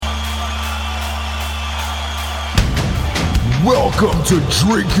Welcome to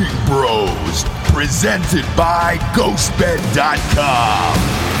Drinking Bros, presented by GhostBed.com.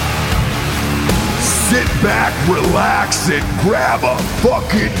 Sit back, relax, and grab a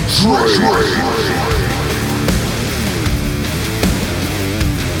fucking drink.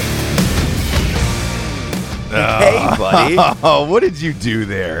 Hey, buddy. Oh, what did you do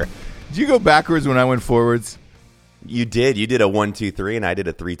there? Did you go backwards when I went forwards? You did. You did a 1, 2, 3, and I did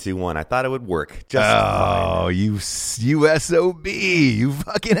a 3, 2, 1. I thought it would work. Just fine. You SOB. You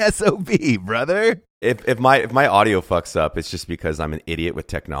fucking SOB, brother. If my audio fucks up, it's just because I'm an idiot with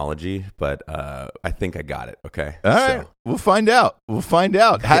technology. But I think I got it. Okay. All right. We'll find out.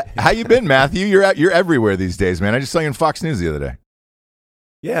 How you been, Matthew? You're everywhere these days, man. I just saw you on Fox News the other day.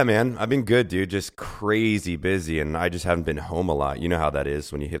 Yeah, man. I've been good, dude. Just crazy busy, and I just haven't been home a lot. You know how that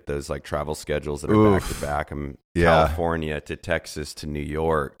is when you hit those like travel schedules that are back to back. I'm California to Texas to New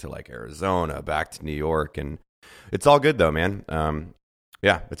York to like Arizona, back to New York, and it's all good though, man.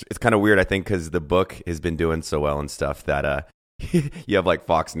 Yeah, it's kind of weird, I think, because the book has been doing so well and stuff that you have like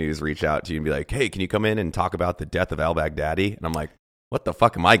Fox News reach out to you and be like, "Hey, can you come in and talk about the death of al-Baghdadi?" And I'm like, what the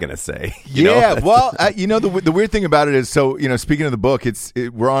fuck am I going to say? The weird thing about it is, so, speaking of the book,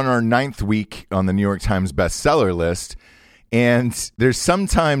 we're on our 9th week on the New York Times Bestseller List. And there's some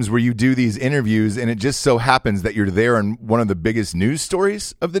times where you do these interviews and it just so happens that you're there on one of the biggest news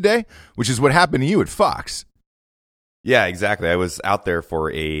stories of the day, which is what happened to you at Fox. Yeah, exactly. I was out there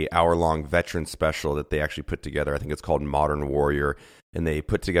for a hour-long veteran special that they actually put together. I think it's called Modern Warrior. And they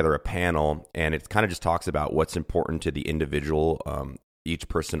put together a panel, and it kind of just talks about what's important to the individual, each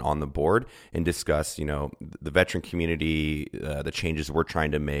person on the board, and discuss, the veteran community, the changes we're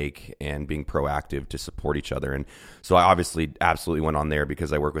trying to make, and being proactive to support each other. And so I obviously absolutely went on there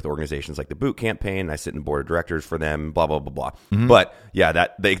because I work with organizations like the Boot Campaign, and I sit in the board of directors for them, blah, blah, blah, blah. Mm-hmm. But yeah,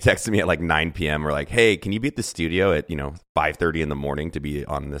 that they texted me at like 9 p.m. We're like, hey, can you be at the studio at, 5:30 in the morning to be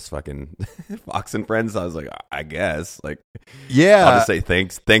on this fucking Fox and Friends? I was like, I guess. Like, yeah, I'll just say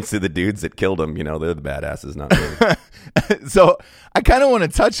thanks to the dudes that killed him. They're the badasses, not me. So I kind of want to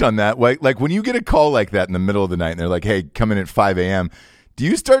touch on that. Like when you get a call like that in the middle of the night and they're like, hey, come in at 5 a.m., do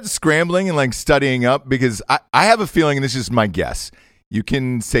you start scrambling and like studying up? Because I have a feeling, and this is my guess, you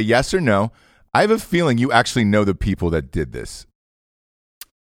can say yes or no, I have a feeling you actually know the people that did this.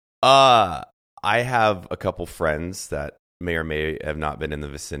 I have a couple friends that may or may have not been in the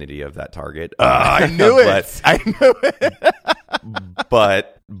vicinity of that target. I knew it. I knew it.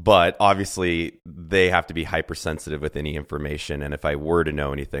 But obviously they have to be hypersensitive with any information, and if I were to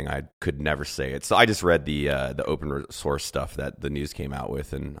know anything, I could never say it. So I just read the open source stuff that the news came out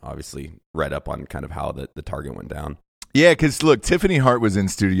with, and obviously read up on kind of how the target went down. Yeah, because look, Tiffany Hart was in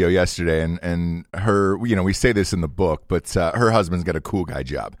studio yesterday, and her, we say this in the book, but her husband's got a cool guy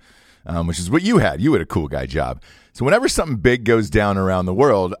job, which is what you had. You had a cool guy job. So whenever something big goes down around the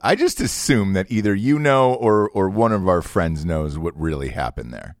world, I just assume that either you know or one of our friends knows what really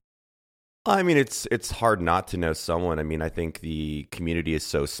happened there. I mean, it's hard not to know someone. I mean, I think the community is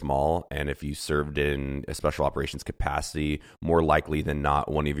so small, and if you served in a special operations capacity, more likely than not,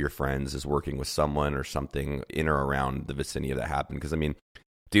 one of your friends is working with someone or something in or around the vicinity of that happened. Because, I mean,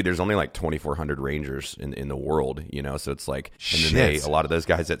 dude, there's only like 2,400 Rangers in the world, so it's like, and then a lot of those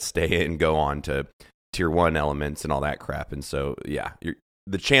guys that stay in go on to Tier 1 elements and all that crap. And so, yeah,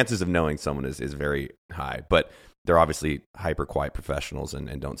 the chances of knowing someone is very high, but they're obviously hyper quiet professionals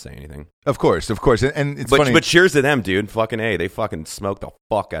and don't say anything. Of course. And it's funny. But cheers to them, dude. Fucking A. They fucking smoked the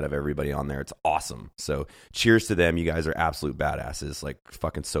fuck out of everybody on there. It's awesome. So cheers to them. You guys are absolute badasses. Like,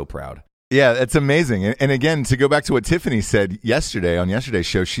 fucking so proud. Yeah, it's amazing. And again, to go back to what Tiffany said yesterday on yesterday's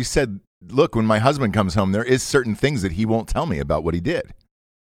show, she said, look, when my husband comes home, there is certain things that he won't tell me about what he did.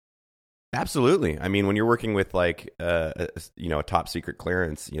 Absolutely. I mean, when you're working with like a top secret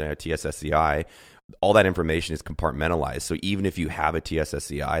clearance, TSSCI, all that information is compartmentalized. So even if you have a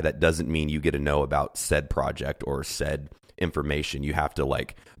TSSCI, that doesn't mean you get to know about said project or said information. You have to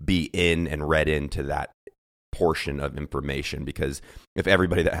like be in and read into that portion of information, because if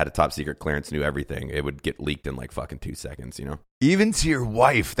everybody that had a top secret clearance knew everything, it would get leaked in like fucking 2 seconds, Even to your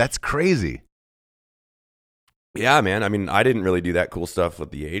wife. That's crazy. Yeah, man. I mean, I didn't really do that cool stuff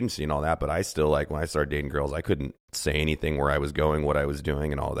with the agency and all that, but I still, like, when I started dating girls, I couldn't say anything where I was going, what I was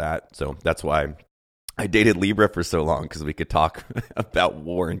doing, and all that. So that's why I dated Libra for so long, because we could talk about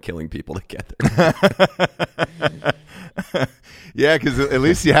war and killing people together. Yeah, because at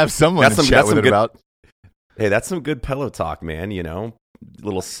least you have someone to chat with it about. Hey, that's some good pillow talk, man.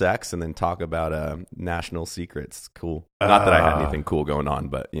 Little sex and then talk about national secrets. Cool. Not that I had anything cool going on,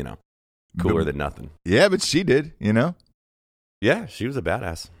 but, cooler than nothing. Yeah, but she did, Yeah, she was a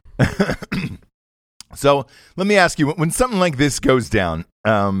badass. So let me ask you, when something like this goes down,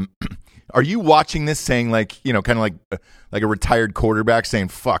 are you watching this saying like, kind of like a retired quarterback saying,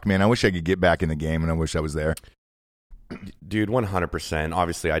 fuck, man, I wish I could get back in the game and I wish I was there? Dude, 100%.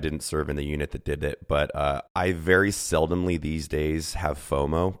 Obviously, I didn't serve in the unit that did it, but I very seldomly these days have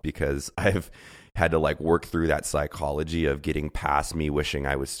FOMO because I've had to like work through that psychology of getting past me wishing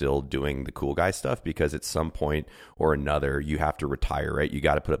I was still doing the cool guy stuff, because at some point or another you have to retire, right? You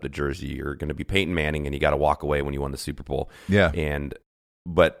got to put up the jersey. You're going to be Peyton Manning and you got to walk away when you won the Super Bowl. Yeah.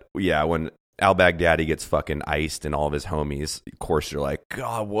 But yeah, when al-Baghdadi gets fucking iced and all of his homies, of course you're like,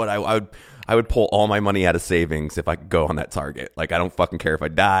 God, what I would pull all my money out of savings if I could go on that target. Like, I don't fucking care if I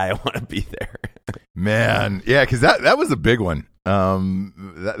die. I want to be there. Man, yeah, because that was a big one.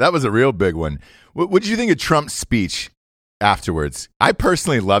 That was a real big one. What did you think of Trump's speech afterwards? I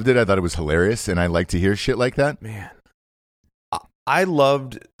personally loved it. I thought it was hilarious, and I like to hear shit like that. Man, I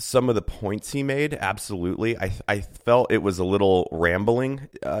loved some of the points he made. Absolutely. I felt it was a little rambling,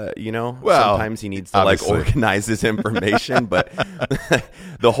 Well, sometimes he needs to obviously like organize his information, but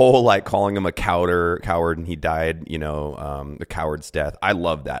the whole like calling him a coward and he died, the coward's death. I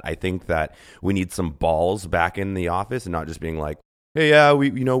love that. I think that we need some balls back in the office and not just being like, hey, yeah,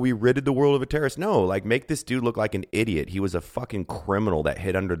 we ridded the world of a terrorist. No, like, make this dude look like an idiot. He was a fucking criminal that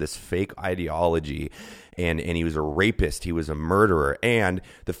hid under this fake ideology, and he was a rapist. He was a murderer. And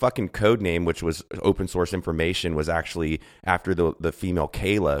the fucking code name, which was open source information, was actually after the female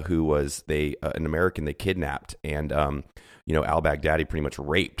Kayla, who was an American they kidnapped, and al-Baghdadi pretty much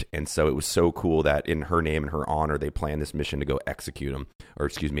raped. And so it was so cool that in her name and her honor, they planned this mission to go execute him, or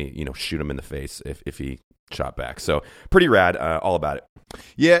shoot him in the face if he shot back. So pretty rad, all about it.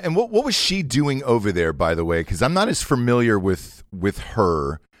 Yeah, and what was she doing over there, by the way? Because I'm not as familiar with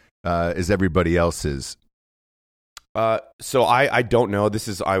her as everybody else is. So I don't know. This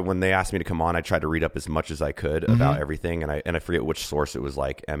is when they asked me to come on, I tried to read up as much as I could about everything, and I forget which source it was,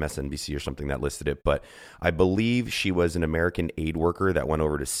 like MSNBC or something that listed it, but I believe she was an American aid worker that went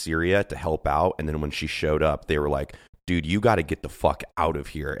over to Syria to help out, and then when she showed up, they were like, dude, you got to get the fuck out of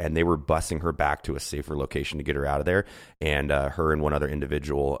here. And they were busing her back to a safer location to get her out of there. And her and one other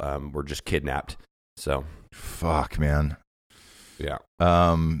individual were just kidnapped. So, fuck, man. Yeah.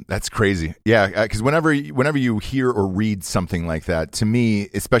 That's crazy. Yeah, because whenever you hear or read something like that, to me,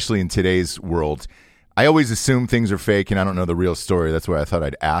 especially in today's world, I always assume things are fake and I don't know the real story. That's why I thought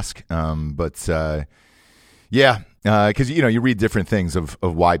I'd ask. Yeah. Because you read different things of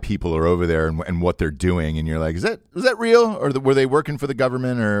why people are over there and what they're doing, and you're like, was that real, or were they working for the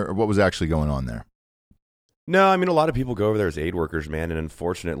government, or what was actually going on there? No, I mean, a lot of people go over there as aid workers, man, and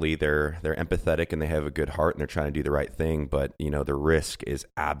unfortunately, they're empathetic and they have a good heart and they're trying to do the right thing, but the risk is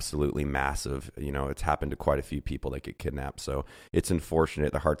absolutely massive. It's happened to quite a few people that get kidnapped, so it's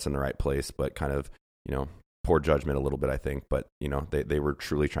unfortunate. The heart's in the right place, but kind of poor judgment a little bit, I think. But they were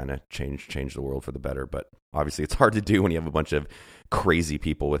truly trying to change the world for the better, but obviously it's hard to do when you have a bunch of crazy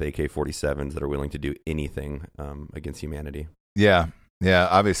people with AK-47s that are willing to do anything against humanity. Yeah,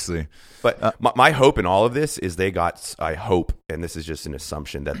 obviously. But my hope in all of this is I hope, and this is just an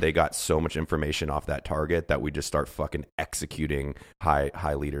assumption, that they got so much information off that target that we just start fucking executing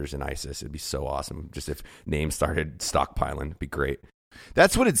high leaders in ISIS. It'd be so awesome. Just if names started stockpiling, it'd be great.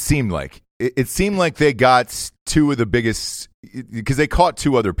 That's what it seemed like. It seemed like they got two of the biggest, because they caught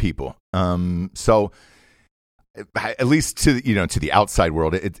two other people. So at least to the outside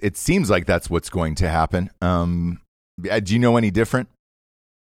world, it seems like that's what's going to happen. Do you know any different?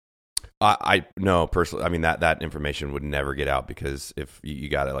 I no, personally. I mean, that information would never get out, because if you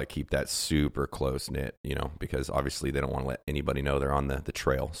got to like keep that super close knit, because obviously they don't want to let anybody know they're on the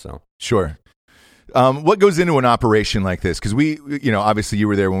trail. So sure. What goes into an operation like this? Because we, obviously you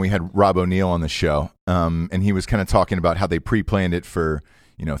were there when we had Rob O'Neill on the show, and he was kind of talking about how they pre-planned it for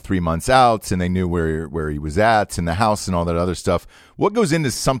 3 months out, and they knew where he was at and the house and all that other stuff. What goes into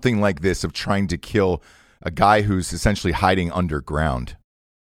something like this of trying to kill a guy who's essentially hiding underground?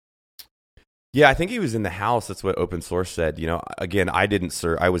 Yeah, I think he was in the house. That's what open source said. Again, I didn't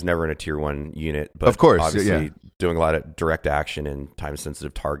serve. I was never in a tier 1 unit, but of course, obviously doing a lot of direct action and time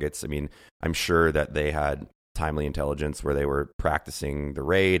sensitive targets. I mean, I'm sure that they had timely intelligence where they were practicing the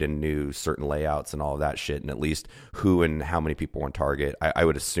raid and knew certain layouts and all of that shit, and at least who and how many people were on target. I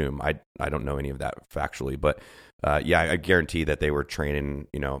would assume. I don't know any of that factually, but I guarantee that they were training,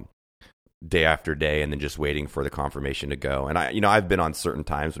 day after day, and then just waiting for the confirmation to go. And I've been on certain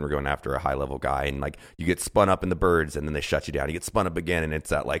times when we're going after a high level guy, and like you get spun up in the birds, and then they shut you down. You get spun up again, and it's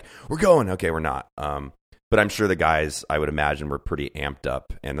that like, we're going, okay, we're not. But I'm sure the guys, I would imagine, were pretty amped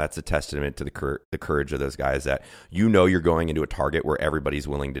up, and that's a testament to the courage of those guys, that you're going into a target where everybody's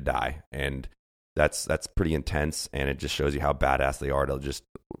willing to die, and that's pretty intense, and it just shows you how badass they are. They'll just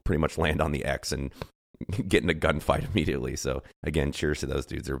pretty much land on the X and get in a gunfight immediately. So again, cheers to those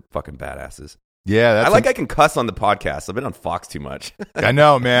dudes. They're fucking badasses. Yeah, I can cuss on the podcast. I've been on Fox too much. I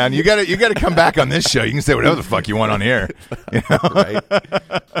know, man. You gotta come back on this show. You can say whatever the fuck you want on here. You know? Right?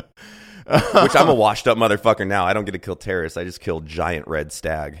 Which I'm a washed up motherfucker now. I don't get to kill terrorists. I just killed giant red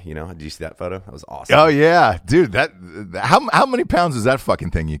stag. You know? Did you see that photo? That was awesome. Oh yeah, dude. How many pounds was that fucking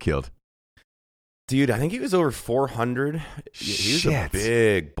thing you killed? Dude, I think he was over 400. He was a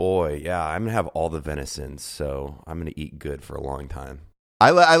big boy. Yeah, I'm gonna have all the venison, so I'm gonna eat good for a long time.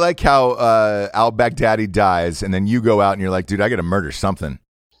 I like how al-Baghdadi dies, and then you go out and you're like, dude, I got to murder something.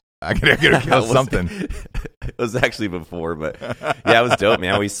 I gotta kill something. It was actually before, but yeah, it was dope,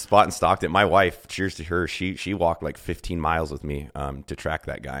 man. We spot and stalked it. My wife, cheers to her, she walked like 15 miles with me to track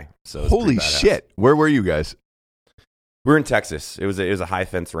that guy. So holy shit! Where were you guys? We're in Texas. It was a high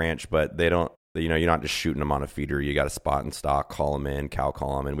fence ranch, but they don't. You know, you're not just shooting them on a feeder. You got to spot and stalk, call them in, cow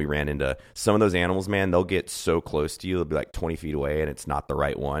call them. And we ran into some of those animals, man. They'll get so close to you. They'll be like 20 feet away, and it's not the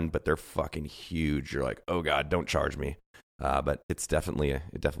right one, but they're fucking huge. You're like, oh, God, don't charge me. But it's definitely a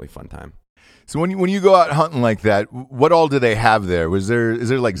fun time. So when you go out hunting like that, what all do they have there? Is there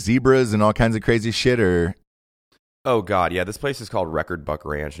like zebras and all kinds of crazy shit, or? Oh God, yeah. This place is called Record Buck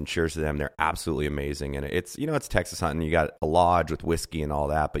Ranch, and cheers to them. They're absolutely amazing, and it's Texas hunting. You got a lodge with whiskey and all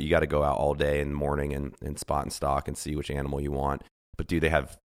that, but you got to go out all day in the morning and spot and stalk and see which animal you want. But dude, they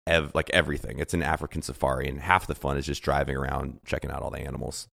have like everything. It's an African safari, and half the fun is just driving around, checking out all the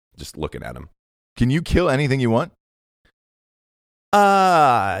animals, just looking at them. Can you kill anything you want?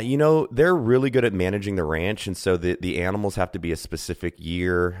 They're really good at managing the ranch, and so the animals have to be a specific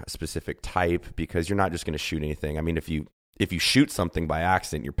year, a specific type, because you're not just going to shoot anything. I mean, if you shoot something by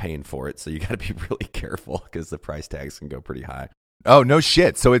accident, you're paying for it, so you got to be really careful because the price tags can go pretty high. Oh, no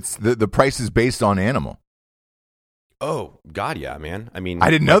shit. So it's the price is based on animal. Oh, God, yeah, man. I mean, I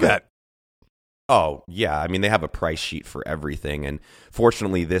didn't know that. Oh, yeah. I mean, they have a price sheet for everything. And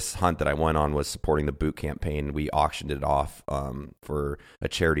fortunately, this hunt that I went on was supporting the boot campaign. We auctioned it off for a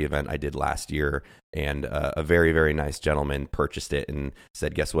charity event I did last year. And a very, very nice gentleman purchased it and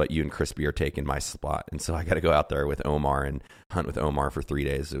said, guess what? You and Crispy are taking my spot. And so I got to go out there with Omar and hunt with Omar for 3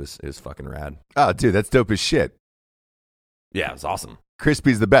 days. It was fucking rad. Oh, dude, that's dope as shit. Yeah, it was awesome.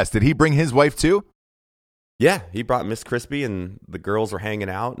 Crispy's the best. Did he bring his wife too? Yeah, he brought Miss Crispy, and the girls were hanging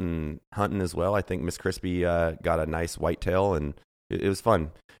out and hunting as well. I think Miss Crispy got a nice whitetail, and it was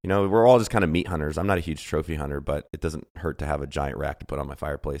fun. You know, we're all just kind of meat hunters. I'm not a huge trophy hunter, but it doesn't hurt to have a giant rack to put on my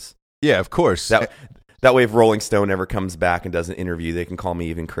fireplace. Yeah, of course. That way, if Rolling Stone ever comes back and does an interview, they can call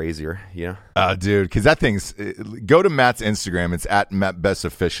me even crazier, you know? Dude, because that thing's... Go to Matt's Instagram. It's at Matt Best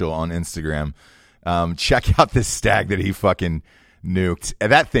Official on Instagram. Check out this stag that he fucking nuked.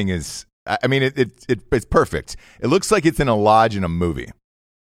 And that thing is... I mean, it's perfect. It looks like it's in a lodge in a movie.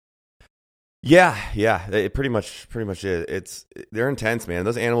 Yeah, it pretty much is. They're intense, man.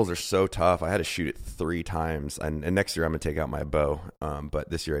 Those animals are so tough. I had to shoot it 3 times, and next year I'm gonna take out my bow. But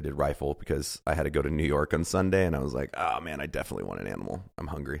this year I did rifle because I had to go to New York on Sunday, and I was like, oh man, I definitely want an animal. I'm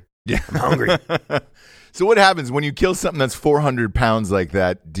hungry. Yeah, I'm hungry. So what happens when you kill something that's 400 pounds like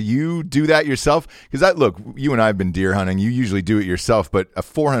that? Do you do that yourself? Because look, you and I have been deer hunting. You usually do it yourself, but a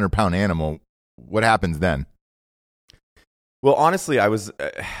 400-pound animal, what happens then? Well, honestly, I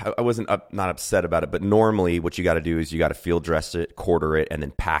wasn't not upset about it, but normally what you got to do is you got to field dress it, quarter it, and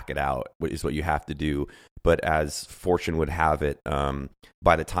then pack it out, is what you have to do. But as fortune would have it,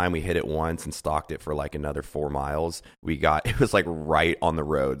 by the time we hit it once and stalked it for like another 4 miles, it was like right on the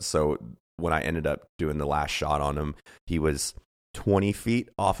road. So when I ended up doing the last shot on him, he was 20 feet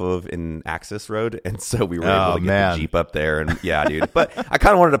off of an access road, and so we were able to get the Jeep up there, and yeah, dude. But I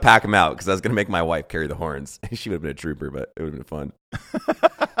kind of wanted to pack him out because I was going to make my wife carry the horns. She would have been a trooper, but it would have been fun.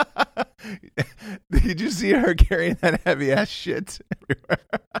 Did you see her carrying that heavy ass shit everywhere?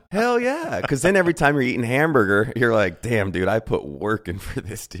 Hell yeah, because then every time you're eating hamburger, you're like, damn, dude, I put work in for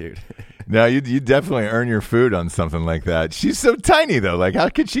this dude. No, you definitely earn your food on something like that. She's so tiny though. Like, how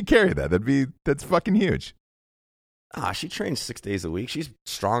could she carry that? That's fucking huge. She trains 6 days a week. She's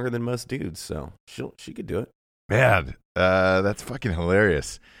stronger than most dudes, so she could do it. Man, that's fucking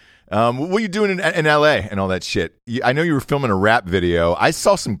hilarious. What were you doing in LA and all that shit? I know you were filming a rap video. I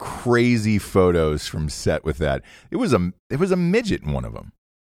saw some crazy photos from set with that. It was a midget in one of them.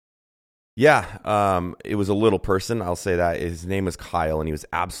 Yeah, it was a little person. I'll say that. His name was Kyle, and he was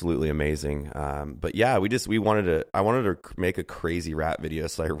absolutely amazing. But yeah, I wanted to make a crazy rap video,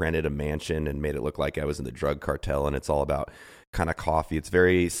 so I rented a mansion and made it look like I was in the drug cartel, and it's all about kind of coffee. It's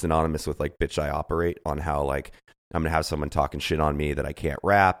very synonymous with like Bitch I Operate, on how like I'm gonna have someone talking shit on me that I can't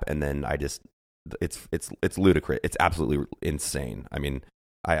rap, and then I just it's ludicrous. It's absolutely insane. I mean,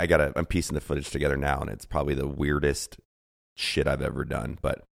 I'm piecing the footage together now, and it's probably the weirdest shit I've ever done.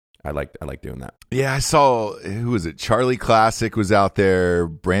 But I like doing that. Yeah, I saw, who was it? Charlie Classic was out there.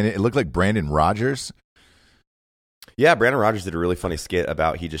 Brandon, it looked like Brandon Rogers. Yeah, Brandon Rogers did a really funny skit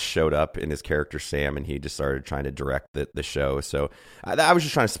about he just showed up in his character Sam, and he just started trying to direct the show. So I was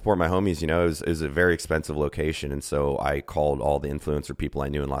just trying to support my homies. It was a very expensive location, and so I called all the influencer people I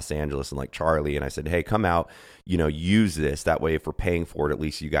knew in Los Angeles and like Charlie, and I said, hey, come out, use this. That way, if we're paying for it, at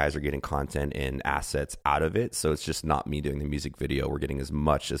least you guys are getting content and assets out of it. So it's just not me doing the music video. We're getting as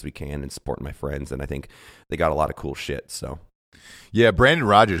much as we can and supporting my friends, and I think they got a lot of cool shit. So. Yeah, Brandon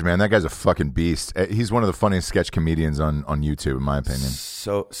Rogers, man, that guy's a fucking beast. He's one of the funniest sketch comedians on YouTube, in my opinion.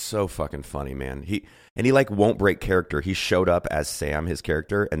 So fucking funny, man. He like won't break character. He showed up as Sam, his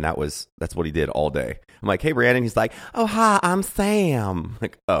character, and that's what he did all day. I'm like, hey, Brandon. He's like, oh, hi, I'm Sam. I'm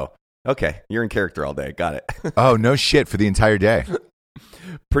like, oh, okay, you're in character all day. Got it. Oh, no shit, for the entire day.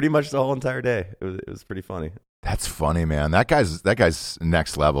 Pretty much the whole entire day. It was pretty funny. That's funny, man. That guy's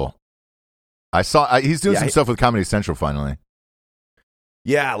next level. He's doing some stuff with Comedy Central finally.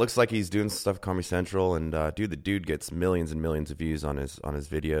 Yeah, it looks like he's doing stuff at Comedy Central, and the dude gets millions and millions of views on his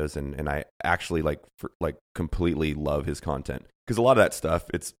videos, and I actually completely love his content, because a lot of that stuff,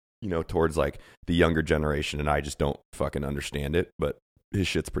 it's towards like the younger generation, and I just don't fucking understand it, but his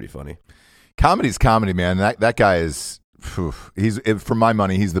shit's pretty funny. Comedy's comedy, man. That guy is, he's, for my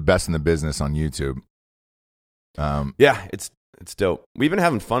money, he's the best in the business on YouTube. Yeah, it's dope. We've been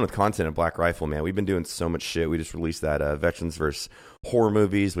having fun with content at Black Rifle, man. We've been doing so much shit. We just released that Veterans vs. Horror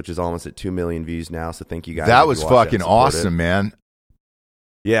Movies, which is almost at 2 million views now. So thank you guys. That was fucking awesome, man.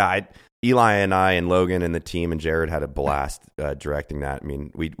 Yeah, Eli and I and Logan and the team and Jared had a blast directing that. I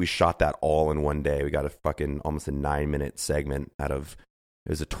mean, we shot that all in one day. We got almost a 9-minute segment out of, it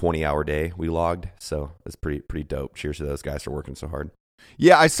was a 20-hour day we logged. So it's pretty dope. Cheers to those guys for working so hard.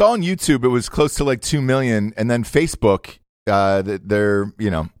 Yeah, I saw on YouTube it was close to like 2 million, and then Facebook. They're,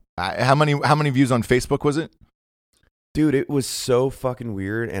 how many views on Facebook was it? Dude, it was so fucking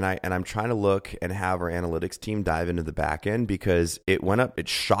weird, and I'm trying to look and have our analytics team dive into the back end, because it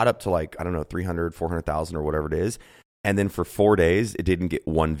shot up to like, I don't know, 300, 400,000 or whatever it is, and then for 4 days it didn't get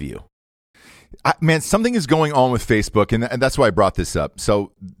one view. Man, something is going on with Facebook, and that's why I brought this up.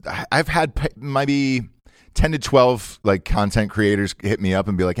 So I've had maybe 10 to 12 like content creators hit me up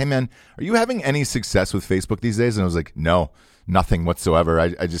and be like, hey man, are you having any success with Facebook these days? And I was like, no, nothing whatsoever.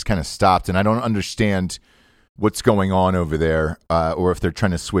 I just kind of stopped, and I don't understand what's going on over there, or if they're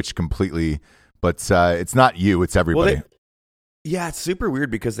trying to switch completely, but it's not you, it's everybody. Well, yeah, it's super weird,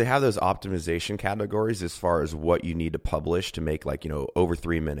 because they have those optimization categories as far as what you need to publish to make, like, over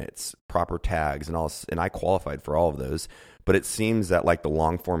 3 minutes, proper tags and all, and I qualified for all of those. But it seems that like the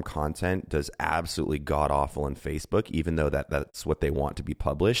long form content does absolutely god awful in Facebook, even though that's what they want to be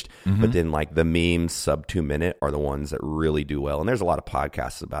published. Mm-hmm. But then like the memes sub 2 minute are the ones that really do well. And there's a lot of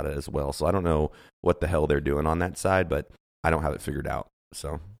podcasts about it as well. So I don't know what the hell they're doing on that side, but I don't have it figured out.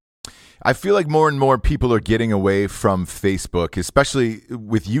 So I feel like more and more people are getting away from Facebook, especially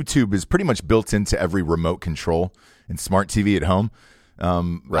with YouTube is pretty much built into every remote control and smart TV at home.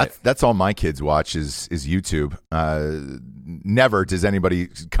 Right. That's all my kids watch is YouTube. Never does anybody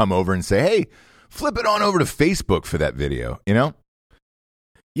come over and say, hey, flip it on over to Facebook for that video,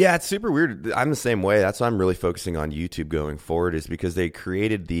 Yeah, it's super weird. I'm the same way. That's why I'm really focusing on YouTube going forward, is because they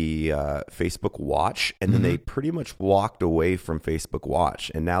created the Facebook Watch, and then they pretty much walked away from Facebook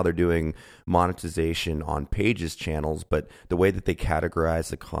Watch, and now they're doing monetization on Pages channels, but the way that they categorize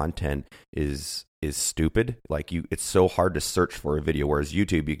the content is stupid. Like it's so hard to search for a video, whereas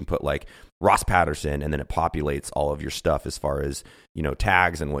YouTube, you can put like Ross Patterson, and then it populates all of your stuff as far as,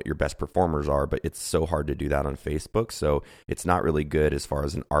 tags and what your best performers are. But it's so hard to do that on Facebook. So it's not really good as far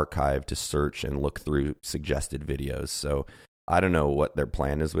as an archive to search and look through suggested videos. So I don't know what their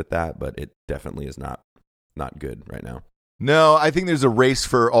plan is with that, but it definitely is not good right now. No, I think there's a race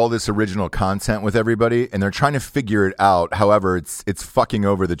for all this original content with everybody, and they're trying to figure it out. However, it's fucking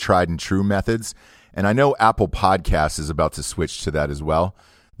over the tried and true methods. And I know Apple Podcasts is about to switch to that as well.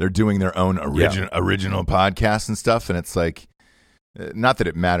 They're doing their own original podcasts and stuff, and it's like, not that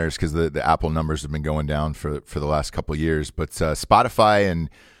it matters, because the Apple numbers have been going down for the last couple of years, but Spotify and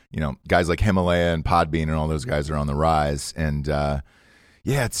guys like Himalaya and Podbean and all those guys are on the rise, and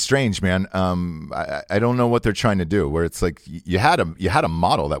yeah, it's strange, man. I don't know what they're trying to do. Where it's like you had a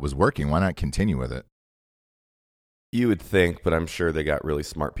model that was working. Why not continue with it? You would think, but I'm sure they got really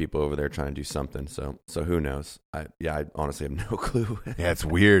smart people over there trying to do something. So who knows? I honestly have no clue. Yeah, it's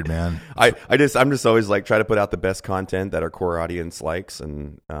weird, man. I'm just always like try to put out the best content that our core audience likes,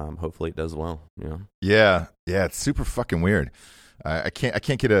 and hopefully it does well. You know? Yeah, it's super fucking weird. I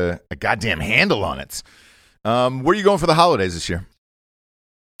can't get a goddamn handle on it. Where are you going for the holidays this year?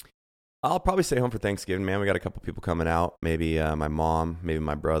 I'll probably stay home for Thanksgiving, man. We got a couple people coming out. Maybe my mom, maybe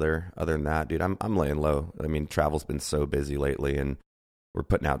my brother. Other than that, dude, I'm laying low. I mean, travel's been so busy lately, and we're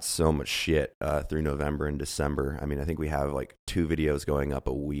putting out so much shit through November and December. I mean, I think we have like 2 videos going up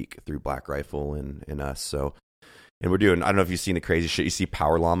a week through Black Rifle and us. So, and we're doing, I don't know if you've seen the crazy shit. You see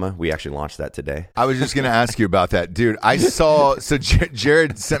Power Llama? We actually launched that today. I was just going to ask you about that. Dude, I saw, so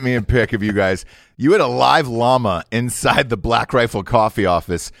Jared sent me a pic of you guys. You had a live llama inside the Black Rifle coffee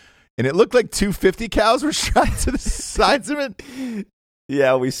office. And it looked like 2 50 cows were strapped to the sides of it.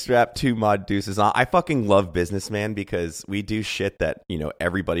 Yeah, we strapped 2 Mod Deuces on. I fucking love businessman because we do shit that,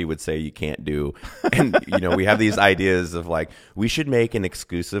 everybody would say you can't do. And, we have these ideas of like, we should make an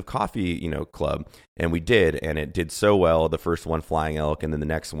exclusive coffee, club. And we did. And it did so well. The first one, Flying Elk. And then the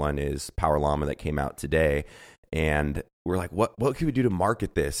next one is Power Llama that came out today. And we're like, what can we do to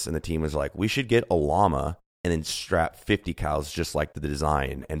market this? And the team was like, we should get a llama and then strap 50 cows just like the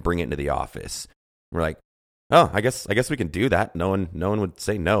design and bring it into the office. We're like, oh, I guess we can do that. No one would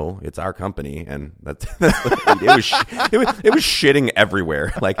say no. It's our company, and that's it was shitting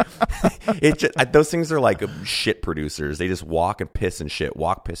everywhere. Like those things are like shit producers. They just walk and piss and shit.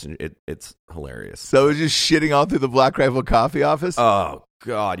 Walk, piss and it's hilarious. So it was just shitting all through the Black Rifle coffee office. Oh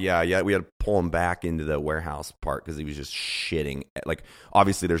God, yeah. We had to pull him back into the warehouse part because he was just shitting. Like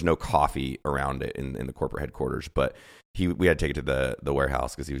obviously, there's no coffee around it in the corporate headquarters, but we had to take it to the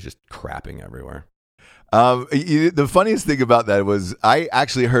warehouse because he was just crapping everywhere. The funniest thing about that was I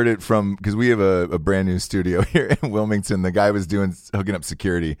actually heard it from, because we have a brand new studio here in Wilmington. The guy was hooking up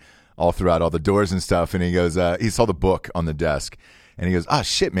security all throughout all the doors and stuff. And he goes, he saw the book on the desk and he goes, oh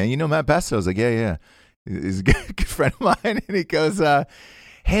shit, man, you know Matt Best? I was like, yeah. He's a good friend of mine. And he goes,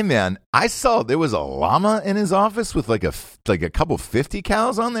 hey man, I saw there was a llama in his office with like a couple 50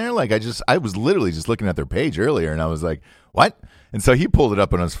 cows on there. Like I was literally just looking at their page earlier and I was like, what? And so he pulled it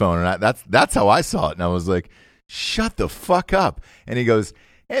up on his phone and that's how I saw it. And I was like, shut the fuck up. And he goes,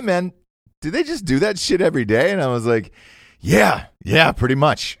 hey man, do they just do that shit every day? And I was like, yeah, pretty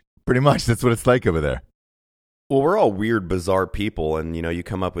much. That's what it's like over there. Well, we're all weird, bizarre people, and you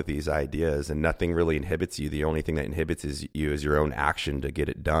come up with these ideas, and nothing really inhibits you. The only thing that inhibits you is your own action to get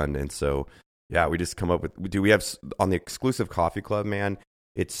it done. And so, yeah, we just come up with. We have on the exclusive coffee club, man.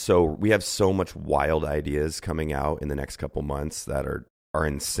 We have so much wild ideas coming out in the next couple months that are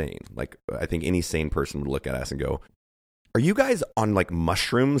insane. Like I think any sane person would look at us and go, "Are you guys on like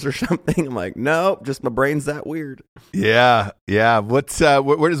mushrooms or something?" I'm like, "No, just my brain's that weird." Yeah. Where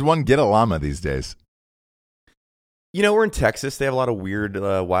does one get a llama these days? We're in Texas. They have a lot of weird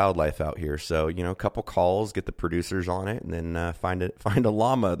wildlife out here. So, a couple calls, get the producers on it, and then find a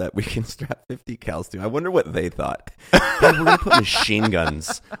llama that we can strap 50 cows to. I wonder what they thought. Hey, we're going to put machine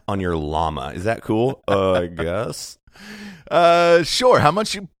guns on your llama. Is that cool? I guess. Sure. How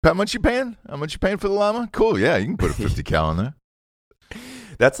much you paying? How much you paying for the llama? Cool. Yeah, you can put a 50 cow on there.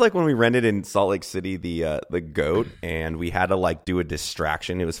 That's like when we rented in Salt Lake City the goat, and we had to like do a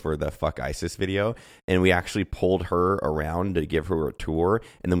distraction. It was for the Fuck ISIS video, and we actually pulled her around to give her a tour,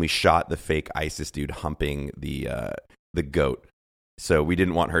 and then we shot the fake ISIS dude humping the goat. So we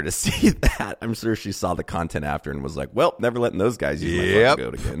didn't want her to see that. I'm sure she saw the content after and was like, "Well, never letting those guys use my fucking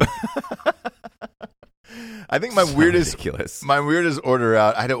goat again." I think my weirdest order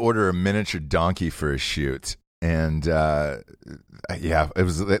out. I had to order a miniature donkey for a shoot. And it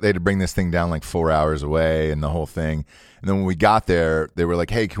was they had to bring this thing down like 4 hours away and the whole thing. And then when we got there, they were like,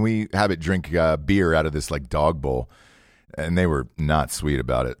 "Hey, can we have it drink beer out of this like dog bowl?" And they were not sweet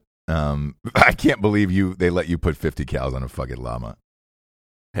about it. I can't believe they let you put 50 cows on a fucking llama.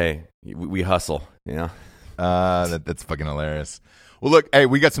 Hey, we hustle, That's fucking hilarious. Well, look, hey,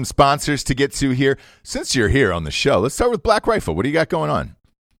 we got some sponsors to get to here. Since you're here on the show, let's start with Black Rifle. What do you got going on?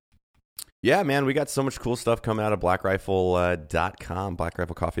 Yeah, man, we got so much cool stuff coming out of blackrifle.com,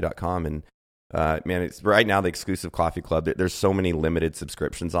 blackriflecoffee.com. And, man, it's right now the exclusive coffee club. There's so many limited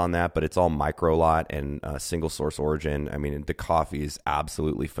subscriptions on that, but it's all micro lot and single source origin. I mean, the coffee is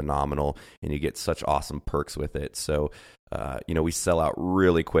absolutely phenomenal, and you get such awesome perks with it. So, we sell out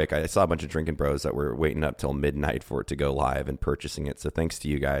really quick. I saw a bunch of drinking bros that were waiting up till midnight for it to go live and purchasing it. So thanks to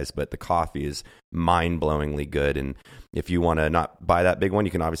you guys. But the coffee is mind-blowingly good. And if you want to not buy that big one,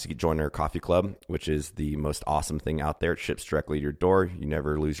 you can obviously join our coffee club, which is the most awesome thing out there. It ships directly to your door. You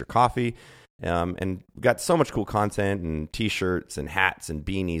never lose your coffee. And we got so much cool content and T-shirts and hats and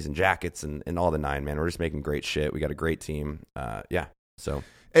beanies and jackets and all the nine, man. We're just making great shit. We got a great team. So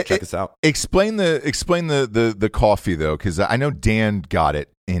check us out. Explain the coffee though, because I know Dan got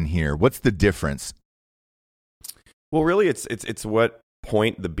it in here. What's the difference? Well, really, it's what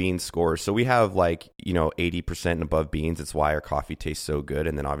point the bean scores. So we have 80% and above beans. It's why our coffee tastes so good.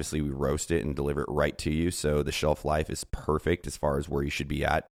 And then obviously we roast it and deliver it right to you. So the shelf life is perfect as far as where you should be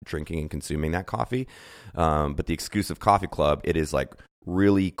at drinking and consuming that coffee. But the exclusive coffee club, it is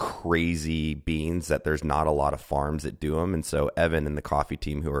really crazy beans that there's not a lot of farms that do them. And so Evan and the coffee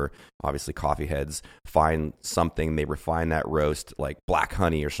team, who are obviously coffee heads, find something, they refine that roast like black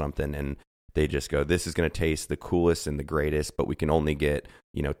honey or something, and they just go, this is going to taste the coolest and the greatest, but we can only get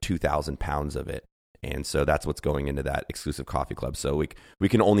 2,000 pounds of it. And so that's what's going into that exclusive coffee club. So we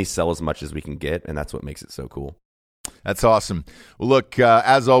can only sell as much as we can get, and that's what makes it so cool. That's awesome. Well, look,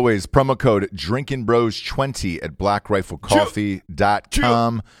 as always, promo code DrinkinBros20 at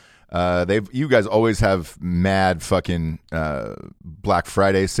BlackRifleCoffee.com. You guys always have mad fucking Black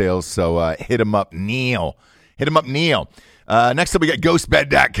Friday sales, so hit them up, Neil. Hit him up, Neil. Next up, we got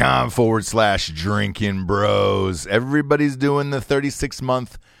ghostbed.com/drinking-bros. Everybody's doing the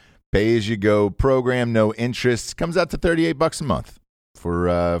 36-month pay-as-you-go program, no interest. Comes out to $38 a month for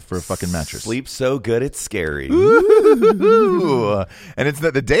a fucking mattress. Sleep so good, it's scary. Ooh. And it's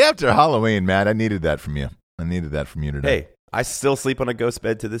the day after Halloween, Matt. I needed that from you. Today. Hey, I still sleep on a ghost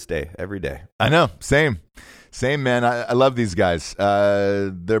bed to this day, every day. I know. Same, man. I love these guys.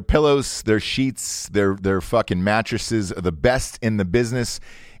 Their pillows, their sheets, their fucking mattresses are the best in the business.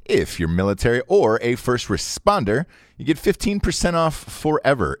 If you're military or a first responder, you get 15% off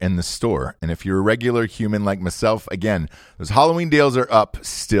forever in the store. And if you're a regular human like myself, again, those Halloween deals are up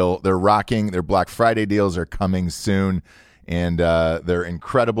still. They're rocking. Their Black Friday deals are coming soon. And they're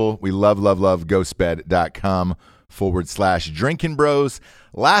incredible. We love ghostbed.com/drinking-bros.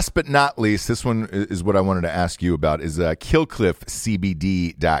 Last but not least, this one is what I wanted to ask you about, is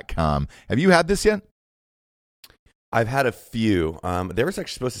killcliffcbd.com. Have you had this yet? I've had a few. They were actually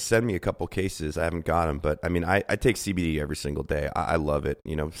supposed to send me a couple cases. I haven't got them, but I mean, I take CBD every single day. I love it.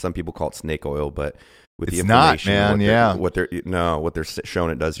 Some people call it snake oil, but with it's the information, not, man. What they're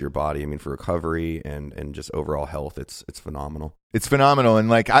showing it does to your body. I mean, for recovery and just overall health, it's phenomenal. It's phenomenal.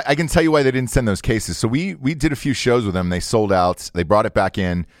 And I can tell you why they didn't send those cases. So we did a few shows with them. They sold out. They brought it back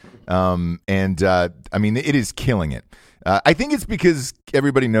in. I mean, it is killing it. I think it's because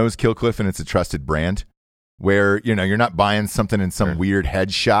everybody knows Killcliff and it's a trusted brand where, you're not buying something in some weird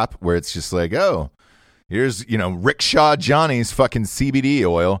head shop where it's just like, oh, here's, Rickshaw Johnny's fucking CBD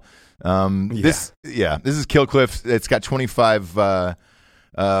oil. This is Killcliff. It's got 25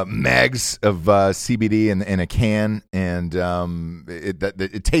 megs of CBD in a can, and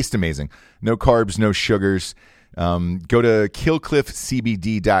it tastes amazing. No carbs, no sugars. Go to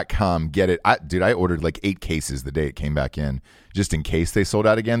killcliffcbd.com. Get it. I ordered 8 cases the day it came back in, just in case they sold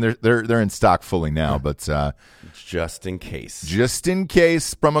out again. They're in stock fully now, but just in case.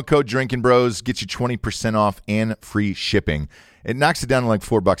 Promo code Drinking Bros gets you 20% off and free shipping. It knocks it down to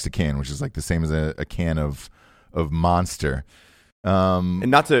 $4 a can, which is the same as a can of Monster.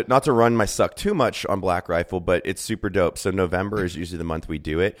 And not to run my suck too much on Black Rifle, but it's super dope. So November is usually the month we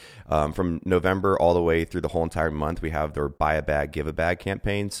do it. From November all the way through the whole entire month, we have their buy a bag, give a bag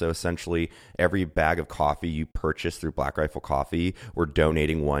campaign. So essentially, every bag of coffee you purchase through Black Rifle Coffee, we're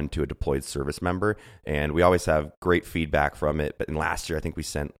donating one to a deployed service member. And we always have great feedback from it. But in last year, I think we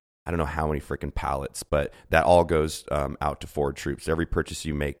sent, I don't know how many freaking pallets, but that all goes out to forward troops. Every purchase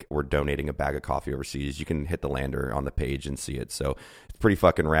you make, we're donating a bag of coffee overseas. You can hit the lander on the page and see it. So it's pretty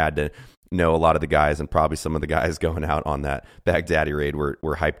fucking rad to know a lot of the guys, and probably some of the guys going out on that Baghdadi raid were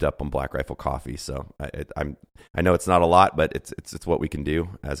hyped up on Black Rifle Coffee. So I know it's not a lot, but it's what we can do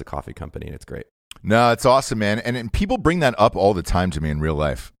as a coffee company, and it's great. No, it's awesome, man. And people bring that up all the time to me in real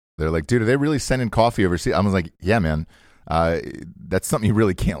life. They're like, dude, are they really sending coffee overseas? I was like, yeah, man. That's something you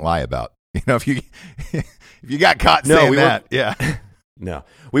really can't lie about. If you got caught saying that, yeah. No,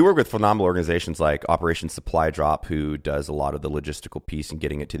 we work with phenomenal organizations like Operation Supply Drop, who does a lot of the logistical piece and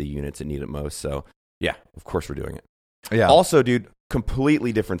getting it to the units that need it most. So yeah, of course we're doing it. Yeah. Also, dude,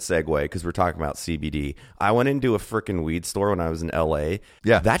 completely different segue because we're talking about CBD. I went into a freaking weed store when I was in LA.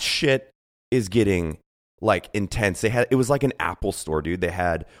 Yeah. That shit is getting intense. It was like an Apple store, dude. They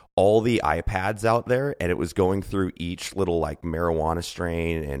had all the iPads out there, and it was going through each little marijuana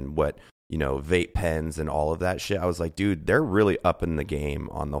strain and vape pens and all of that shit. I was like, dude, they're really up in the game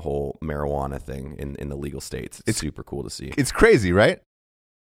on the whole marijuana thing in the legal states. It's super cool to see. It's crazy, right?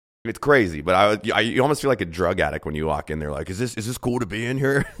 It's crazy, but you almost feel like a drug addict when you walk in there. Like, is this cool to be in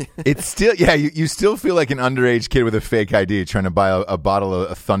here? It's still, yeah, you still feel like an underage kid with a fake ID trying to buy a bottle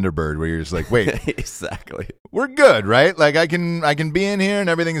of Thunderbird, where you're just like, wait, exactly. We're good, right? Like I can be in here and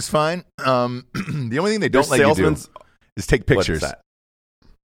everything is fine. The only thing they don't let you do is take pictures. What's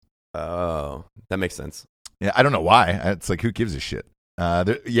that? Oh, that makes sense. Yeah, I don't know why. It's like, who gives a shit?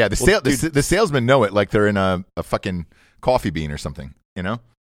 The salesmen know it like they're in a fucking coffee bean or something, you know?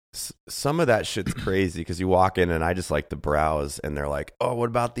 Some of that shit's crazy because you walk in and I just like to browse and they're like, oh, what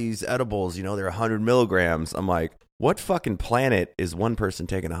about these edibles? You know, they're 100 milligrams. I'm like, what fucking planet is one person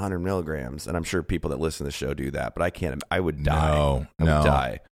taking 100 milligrams? And I'm sure people that listen to the show do that, but I can't. I would die. No. I would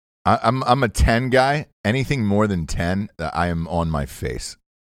die. I'm a 10 guy. Anything more than 10, I am on my face.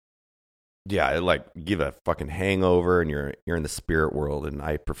 Yeah, it like give a fucking hangover, and you're in the spirit world, and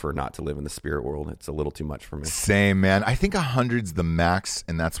I prefer not to live in the spirit world. It's a little too much for me. Same, man. I think 100's the max,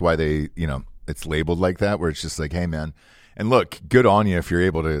 and that's why they, it's labeled like that, where it's just like, hey, man. And look, good on you if you're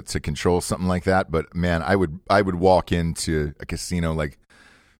able to control something like that. But man, I would walk into a casino like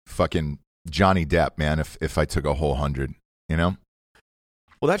fucking Johnny Depp, man. If I took a whole 100, you know.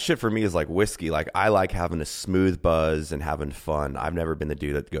 Well, that shit for me is like whiskey. Like, I like having a smooth buzz and having fun. I've never been the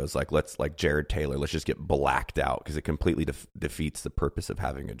dude that goes like, let's like Jared Taylor, let's just get blacked out, because it completely defeats the purpose of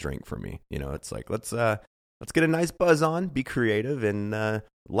having a drink for me. You know, it's like, let's get a nice buzz on, be creative, and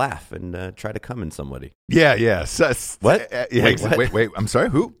laugh and try to come in somebody. Yeah. What? Wait. I'm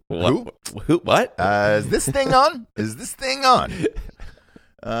sorry. Who? What? Is this thing on?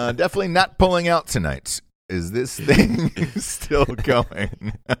 Definitely not pulling out tonight. Is this thing still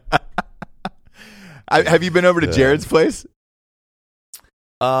going? Have you been over to Jared's place?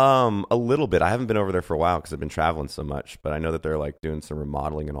 A little bit. I haven't been over there for a while because I've been traveling so much, but I know that they're like doing some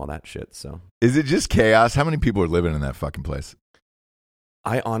remodeling and all that shit. So, is it just chaos? How many people are living in that fucking place?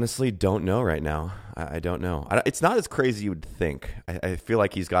 I honestly don't know right now. I don't know. It's not as crazy you would think. I feel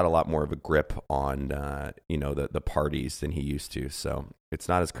like he's got a lot more of a grip on, the parties than he used to. So it's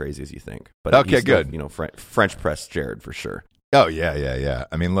not as crazy as you think. But okay, still, good. French press Jared for sure. Oh, yeah.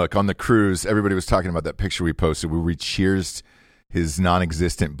 I mean, look, on the cruise, everybody was talking about that picture we posted where we cheersed his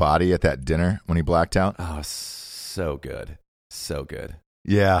non-existent body at that dinner when he blacked out. Oh, so good. So good.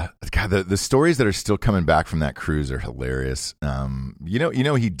 Yeah, God, the stories that are still coming back from that cruise are hilarious.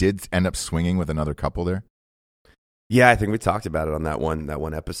 He did end up swinging with another couple there. Yeah, I think we talked about it on that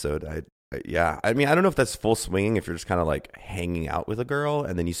one episode. I mean, I don't know if that's full swinging, if you're just kind of like hanging out with a girl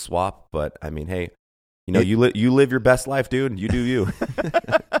and then you swap. But I mean, hey, you live your best life, dude. You do you.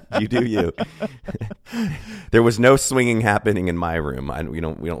 You do you. There was no swinging happening in my room. We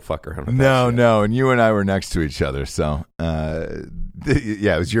don't fuck around with that. No, and you and I were next to each other, so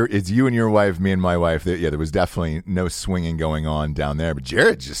it's you and your wife, me and my wife. There was definitely no swinging going on down there. But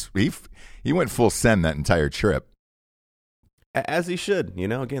Jared he went full send that entire trip, as he should.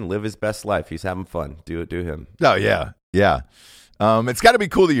 Again, live his best life. He's having fun. Do him. Oh yeah. It's got to be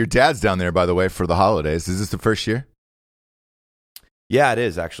cool that your dad's down there, by the way, for the holidays. Is this the first year? Yeah, it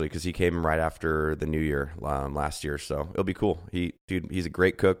is actually, because he came right after the New Year last year, so it'll be cool. He's a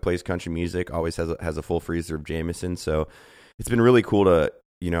great cook, plays country music, always has a full freezer of Jameson, so it's been really cool to,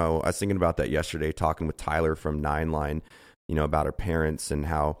 I was thinking about that yesterday, talking with Tyler from Nine Line, about her parents and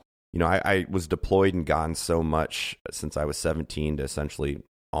how, I was deployed and gone so much since I was 17 to essentially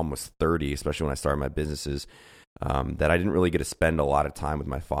almost 30, especially when I started my businesses, that I didn't really get to spend a lot of time with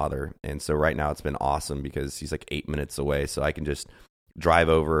my father. And so right now it's been awesome because he's like 8 minutes away, so I can just drive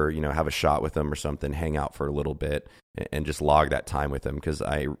over, have a shot with him or something, hang out for a little bit, and just log that time with him, because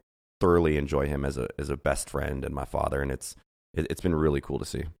I thoroughly enjoy him as a best friend and my father, and it's been really cool to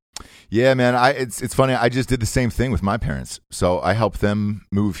see. Yeah, man. It's funny. I just did the same thing with my parents. So I helped them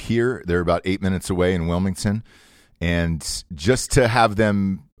move here. They're about 8 minutes away in Wilmington, and just to have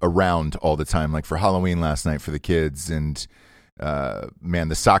them around all the time, like for Halloween last night for the kids, and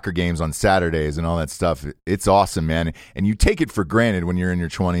the soccer games on Saturdays and all that stuff. It's awesome, man. And you take it for granted when you're in your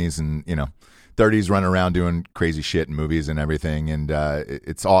 20s and 30s, running around doing crazy shit in movies and everything. And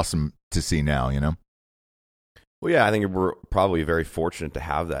it's awesome to see now. Well, yeah, I think we're probably very fortunate to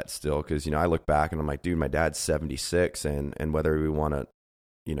have that still, because I look back and I'm like, dude, my dad's 76, and whether we want to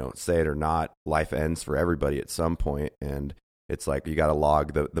say it or not, life ends for everybody at some point, and it's like you got to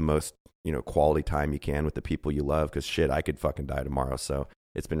log the most quality time you can with the people you love, because shit, I could fucking die tomorrow. So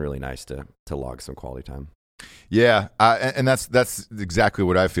it's been really nice to log some quality time. Yeah, and that's exactly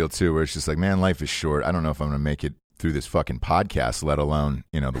what I feel too, where it's just like, man, life is short. I don't know if I'm going to make it through this fucking podcast, let alone,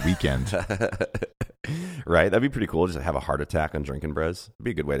 the weekend. Right? That'd be pretty cool. Just have a heart attack on drinking bros. It'd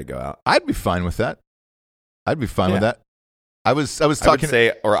be a good way to go out. I'd be fine with that. With that. I was I would talking.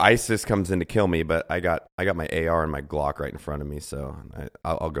 say, or ISIS comes in to kill me, but I got my AR and my Glock right in front of me, so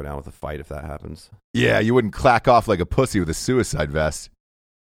I'll go down with a fight if that happens. Yeah, you wouldn't clack off like a pussy with a suicide vest.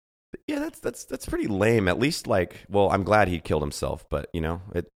 Yeah, that's pretty lame. At least, like, well, I'm glad he killed himself, but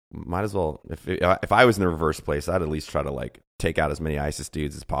it might as well. If I was in the reverse place, I'd at least try to like take out as many ISIS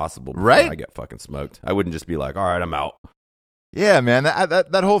dudes as possible before right? I get fucking smoked. I wouldn't just be like, all right, I'm out. Yeah, man,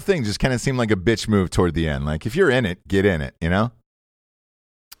 that whole thing just kind of seemed like a bitch move toward the end. Like, if you're in it, get in it, Yeah,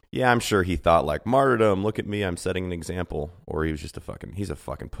 I'm sure he thought like martyrdom. Look at me, I'm setting an example. Or he was just he's a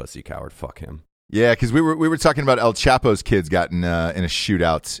fucking pussy coward. Fuck him. Yeah, because we were talking about El Chapo's kids got in a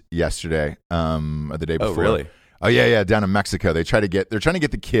shootout yesterday, or the day before. Oh, really? Oh yeah, down in Mexico. They're trying to get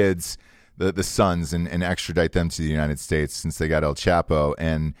the kids, the sons, and extradite them to the United States since they got El Chapo,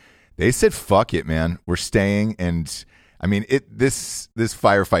 and they said, "Fuck it, man, we're staying." And I mean, this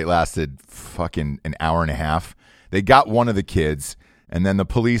firefight lasted fucking an hour and a half. They got one of the kids, and then the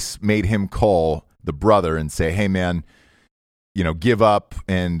police made him call the brother and say, "Hey, man, give up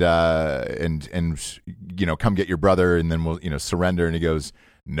and come get your brother, and then we'll surrender." And he goes,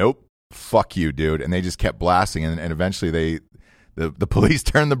 "Nope, fuck you, dude." And they just kept blasting, and eventually the police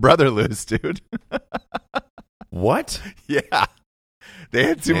turned the brother loose, dude. What? Yeah, they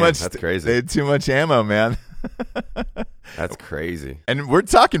had too much. That's crazy. They had too much ammo, man. That's crazy. And we're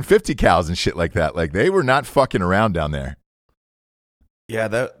talking 50 cals and shit like that. Like, they were not fucking around down there. Yeah,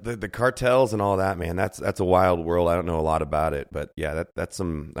 the cartels and all that, man. That's a wild world. I don't know a lot about it, but yeah, that's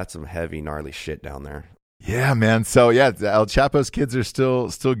some heavy, gnarly shit down there. Yeah, man. So yeah, El Chapo's kids are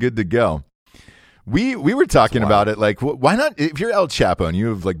still good to go. We were talking about it. Like, why not? If you're El Chapo and you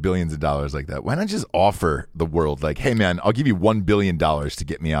have like billions of dollars like that, why not just offer the world like, "Hey, man, I'll give you $1 billion to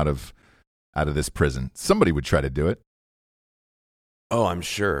get me out of this prison"? Somebody would try to do it. Oh, I'm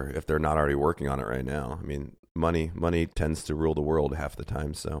sure if they're not already working on it right now. I mean, money tends to rule the world half the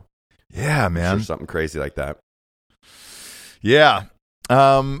time. So yeah, man, sure something crazy like that. Yeah.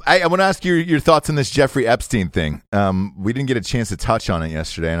 I want to ask your thoughts on this Jeffrey Epstein thing. We didn't get a chance to touch on it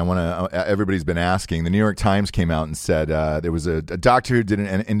yesterday, and I want to. Everybody's been asking. The New York Times came out and said there was a doctor who did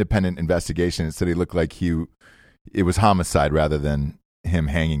an independent investigation and said he looked like it was homicide rather than him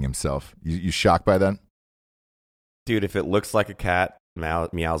hanging himself. You shocked by that? Dude, if it looks like a cat,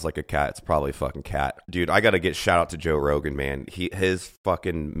 meows like a cat, it's probably a fucking cat. Dude, I got to get shout out to Joe Rogan, man. His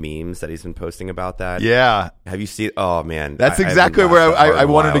fucking memes that he's been posting about that. Yeah. Have you seen? Oh, man. That's exactly where I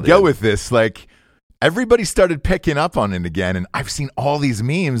wanted to go with this. Like, everybody started picking up on it again, and I've seen all these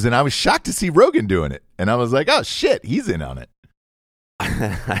memes, and I was shocked to see Rogan doing it. And I was like, oh, shit, he's in on it.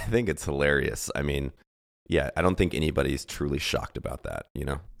 I think it's hilarious. I mean, yeah, I don't think anybody's truly shocked about that,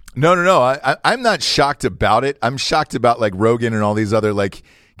 No. I'm not shocked about it. I'm shocked about like Rogan and all these other like,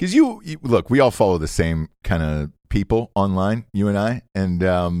 because you look, we all follow the same kind of people online, you and I, and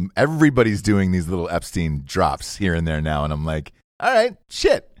everybody's doing these little Epstein drops here and there now, and I'm like, all right,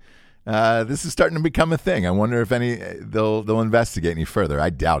 shit, this is starting to become a thing. I wonder if they'll investigate any further. I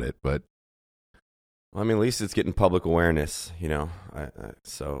doubt it, but. Well, I mean, at least it's getting public awareness,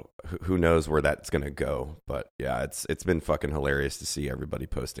 so who knows where that's going to go. But yeah, it's been fucking hilarious to see everybody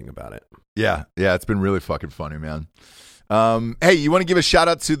posting about it. Yeah, it's been really fucking funny, man. Hey, you want to give a shout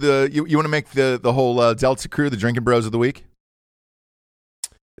out to you want to make the whole Delta crew the Drinking Bros of the Week?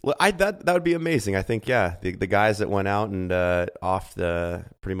 Well, that would be amazing. I think, yeah, the guys that went out and off the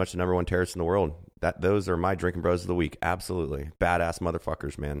pretty much the number one terrorist in the world, those are my Drinking Bros of the Week. Absolutely. Badass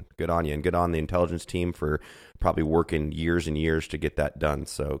motherfuckers, man. Good on you. And good on the intelligence team for probably working years and years to get that done.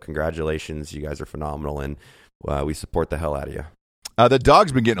 So congratulations. You guys are phenomenal. And we support the hell out of you. The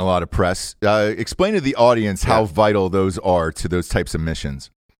dog's been getting a lot of press. Explain to the audience how vital those are to those types of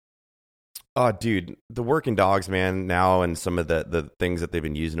missions. Oh, dude, the working dogs, man, now and some of the things that they've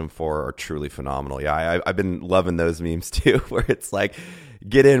been using them for are truly phenomenal. Yeah, I've been loving those memes too, where it's like,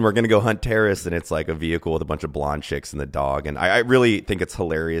 get in, we're going to go hunt terrorists, and it's like a vehicle with a bunch of blonde chicks and the dog. And I really think it's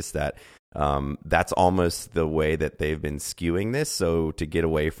hilarious that that's almost the way that they've been skewing this. So to get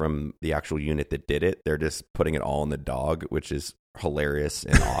away from the actual unit that did it, they're just putting it all in the dog, which is hilarious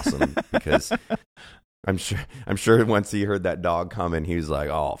and awesome because I'm sure once he heard that dog coming, he was like,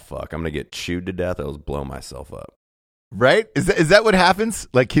 oh, fuck, I'm going to get chewed to death. I was blow myself up. Right? Is that what happens?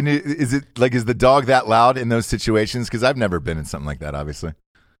 Like, is the dog that loud in those situations? Because I've never been in something like that, obviously.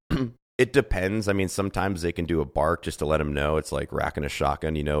 It depends. I mean, sometimes they can do a bark just to let them know. It's like racking a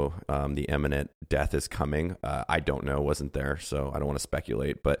shotgun, the imminent death is coming. I don't know, wasn't there, so I don't want to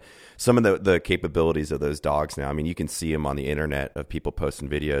speculate. But some of the capabilities of those dogs now, I mean, you can see them on the internet of people posting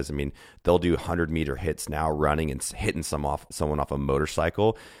videos. I mean, they'll do 100-meter hits now running and hitting someone off a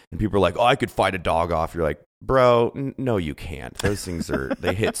motorcycle. And people are like, oh, I could fight a dog off. You're like, bro, no, you can't. Those things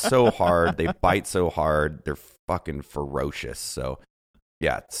they hit so hard. They bite so hard. They're fucking ferocious. So,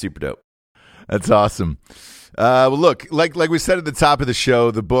 yeah, super dope. That's awesome. Well, look, like we said at the top of the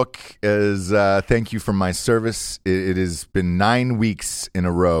show, the book is Thank You for My Service. It has been 9 weeks in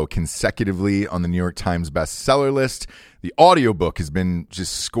a row consecutively on the New York Times Bestseller List. The audiobook has been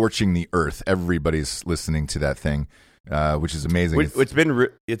just scorching the earth. Everybody's listening to that thing, which is amazing.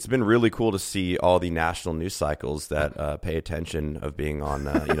 It's been really cool to see all the national news cycles that pay attention of being on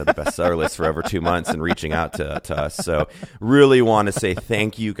the bestseller list for over 2 months and reaching out to us. So really want to say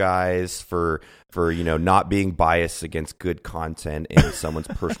thank you guys for not being biased against good content and someone's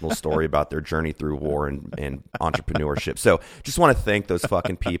personal story about their journey through war and entrepreneurship. So just want to thank those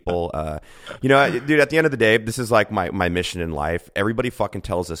fucking people. Dude, at the end of the day, this is like my mission in life. Everybody fucking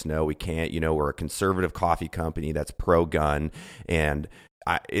tells us no, we can't. We're a conservative coffee company that's pro-gun, and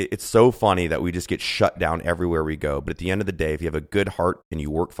it's so funny that we just get shut down everywhere we go. But at the end of the day, if you have a good heart and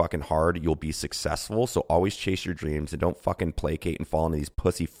you work fucking hard, you'll be successful. So always chase your dreams and don't fucking placate and fall into these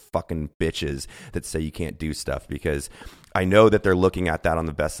pussy fucking bitches that say you can't do stuff, because I know that they're looking at that on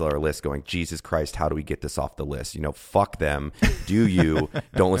the bestseller list going, Jesus Christ, how do we get this off the list? Fuck them. Do you?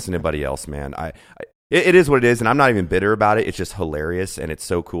 Don't listen to anybody else, man. It is what it is, and I'm not even bitter about it. It's just hilarious, and it's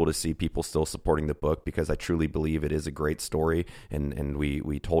so cool to see people still supporting the book, because I truly believe it is a great story, and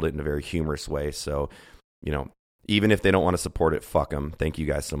we told it in a very humorous way. So, even if they don't want to support it, fuck them. Thank you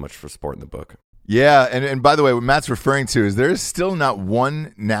guys so much for supporting the book. Yeah, and by the way, what Matt's referring to is there is still not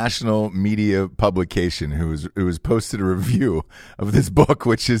one national media publication who has posted a review of this book,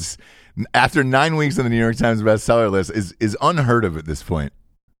 which is, after 9 weeks on the New York Times bestseller list, is unheard of at this point.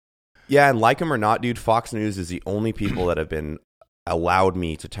 Yeah, and like them or not, dude, Fox News is the only people that have been allowed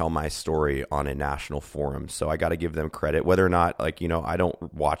me to tell my story on a national forum. So I got to give them credit, whether or not, I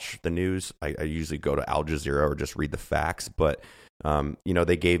don't watch the news. I usually go to Al Jazeera or just read the facts. But,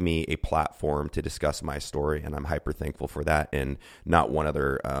 they gave me a platform to discuss my story, and I'm hyper thankful for that. And not one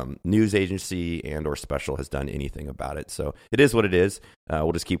other news agency and or special has done anything about it. So it is what it is.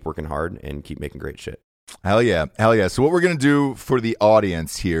 We'll just keep working hard and keep making great shit. Hell yeah. So what we're going to do for the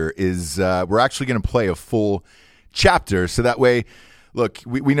audience here is we're actually going to play a full chapter. So that way, look,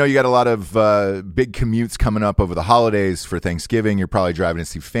 we know you got a lot of big commutes coming up over the holidays for Thanksgiving. You're probably driving to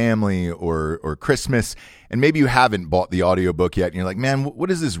see family or Christmas, and maybe you haven't bought the audiobook yet, and you're like, man, what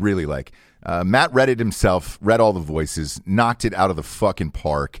is this really like? Matt read it himself, read all the voices, knocked it out of the fucking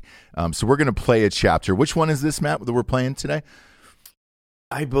park. So we're going to play a chapter. Which one is this, Matt, that we're playing today?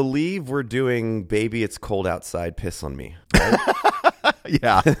 I believe we're doing Baby It's Cold Outside, Piss on Me. Right?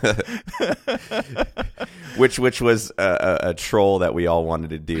 Yeah. which was a troll that we all wanted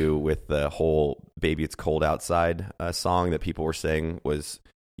to do with the whole Baby It's Cold Outside song that people were saying was,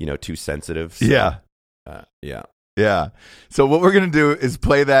 too sensitive. So, yeah. Yeah. So what we're going to do is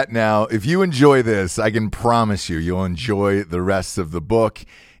play that now. If you enjoy this, I can promise you'll enjoy the rest of the book.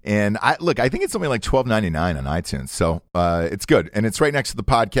 And I think it's only like $12.99 on iTunes. So it's good. And it's right next to the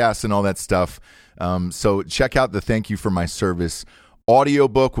podcast and all that stuff. So check out the Thank You for My Service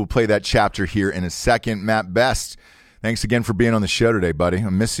audiobook. We'll play that chapter here in a second. Matt Best, thanks again for being on the show today, buddy. I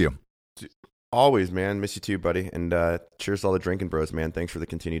miss you. Always, man. Miss you too, buddy. And cheers to all the drinking bros, man. Thanks for the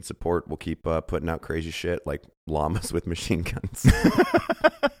continued support. We'll keep putting out crazy shit like llamas with machine guns.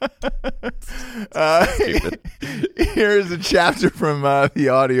 Here's a chapter from the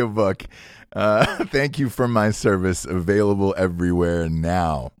audiobook. Thank You for My Service, available everywhere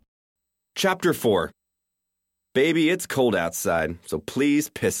now. Chapter 4. Baby, it's cold outside, so please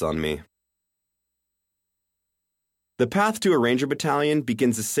piss on me. The path to a Ranger Battalion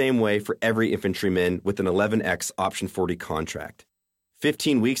begins the same way for every infantryman with an 11X Option 40 contract.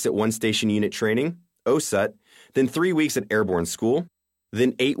 15 weeks at one station unit training, OSUT, then 3 weeks at airborne school,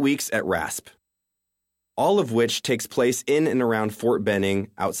 then 8 weeks at RASP. All of which takes place in and around Fort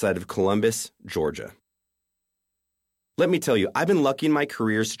Benning outside of Columbus, Georgia. Let me tell you, I've been lucky in my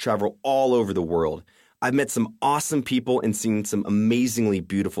careers to travel all over the world. I've met some awesome people and seen some amazingly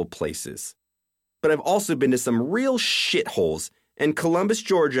beautiful places. But I've also been to some real shitholes, and Columbus,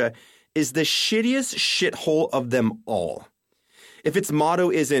 Georgia is the shittiest shithole of them all. If its motto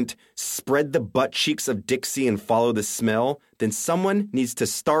isn't spread the butt cheeks of Dixie and follow the smell, then someone needs to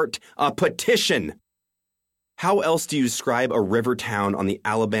start a petition. How else do you describe a river town on the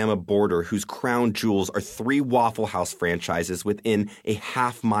Alabama border whose crown jewels are 3 Waffle House franchises within a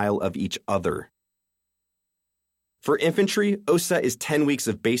half-mile of each other? For infantry, OSUT is 10 weeks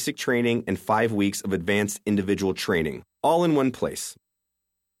of basic training and 5 weeks of advanced individual training, all in one place.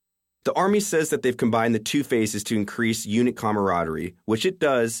 The Army says that they've combined the 2 phases to increase unit camaraderie, which it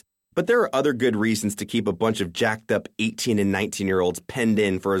does, but there are other good reasons to keep a bunch of jacked up 18 and 19-year-olds penned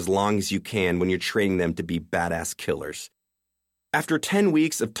in for as long as you can when you're training them to be badass killers. After 10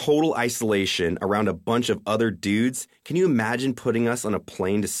 weeks of total isolation around a bunch of other dudes, can you imagine putting us on a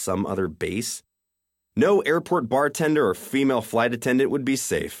plane to some other base? No airport bartender or female flight attendant would be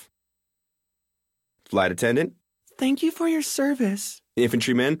safe. Flight attendant, thank you for your service.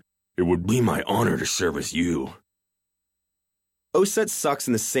 Infantryman, it would be my honor to service you. OSUT sucks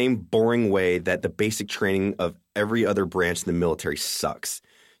in the same boring way that the basic training of every other branch in the military sucks.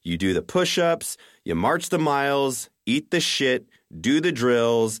 You do the push-ups, you march the miles, eat the shit, do the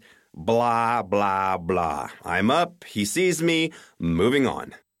drills, blah, blah, blah. I'm up, he sees me, moving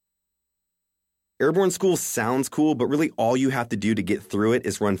on. Airborne school sounds cool, but really all you have to do to get through it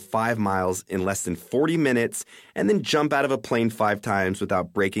is run 5 miles in less than 40 minutes and then jump out of a plane 5 times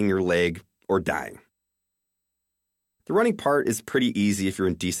without breaking your leg or dying. The running part is pretty easy if you're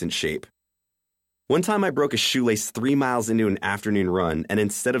in decent shape. One time I broke a shoelace 3 miles into an afternoon run, and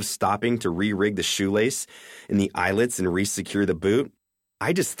instead of stopping to re-rig the shoelace in the eyelets and re-secure the boot,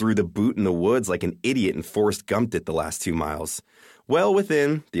 I just threw the boot in the woods like an idiot and Forrest Gumped it the last 2 miles, well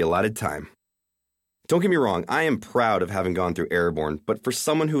within the allotted time. Don't get me wrong, I am proud of having gone through Airborne, but for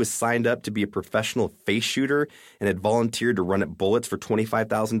someone who has signed up to be a professional face shooter and had volunteered to run at bullets for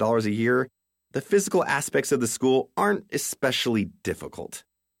 $25,000 a year, the physical aspects of the school aren't especially difficult.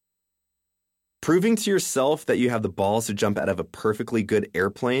 Proving to yourself that you have the balls to jump out of a perfectly good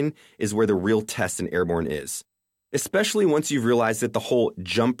airplane is where the real test in Airborne is, especially once you've realized that the whole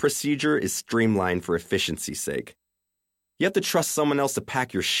jump procedure is streamlined for efficiency's sake. You have to trust someone else to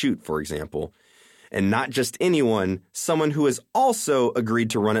pack your chute, for example, and not just anyone, someone who has also agreed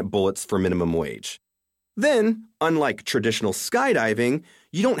to run at bullets for minimum wage. Then, unlike traditional skydiving,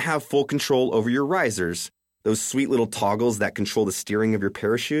 you don't have full control over your risers, those sweet little toggles that control the steering of your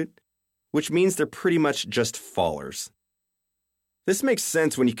parachute, which means they're pretty much just fallers. This makes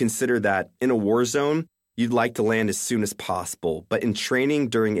sense when you consider that, in a war zone, you'd like to land as soon as possible, but in training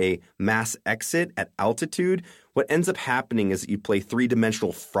during a mass exit at altitude, what ends up happening is that you play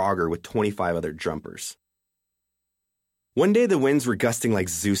 3-dimensional Frogger with 25 other jumpers. One day the winds were gusting like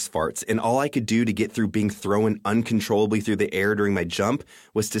Zeus farts, and all I could do to get through being thrown uncontrollably through the air during my jump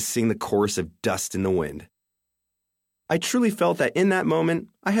was to sing the chorus of Dust in the Wind. I truly felt that in that moment,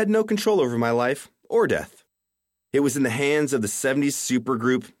 I had no control over my life or death. It was in the hands of the 70s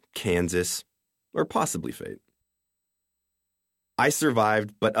supergroup Kansas, or possibly fate. I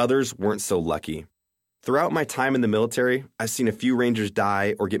survived, but others weren't so lucky. Throughout my time in the military, I've seen a few Rangers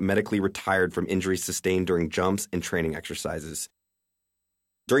die or get medically retired from injuries sustained during jumps and training exercises.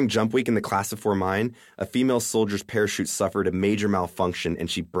 During jump week in the class of 4 mine, a female soldier's parachute suffered a major malfunction and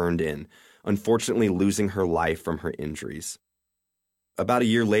she burned in, unfortunately losing her life from her injuries. About a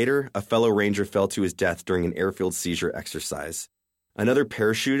year later, a fellow Ranger fell to his death during an airfield seizure exercise. Another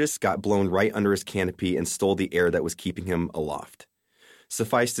parachutist got blown right under his canopy and stole the air that was keeping him aloft.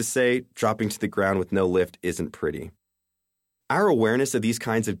 Suffice to say, dropping to the ground with no lift isn't pretty. Our awareness of these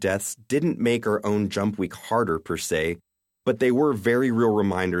kinds of deaths didn't make our own jump week harder per se, but they were very real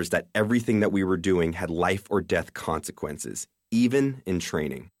reminders that everything that we were doing had life or death consequences, even in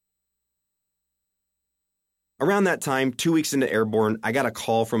training. Around that time, 2 weeks into Airborne, I got a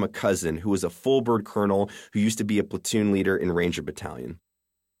call from a cousin who was a full-bird colonel who used to be a platoon leader in Ranger Battalion.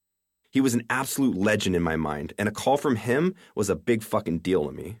 He was an absolute legend in my mind, and a call from him was a big fucking deal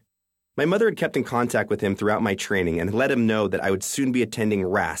to me. My mother had kept in contact with him throughout my training and let him know that I would soon be attending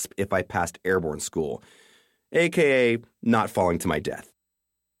RASP if I passed Airborne school, aka not falling to my death.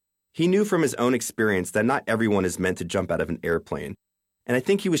 He knew from his own experience that not everyone is meant to jump out of an airplane, and I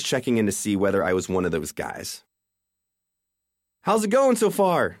think he was checking in to see whether I was one of those guys. "How's it going so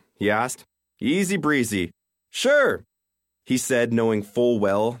far?" he asked. "Easy breezy." "Sure," he said, knowing full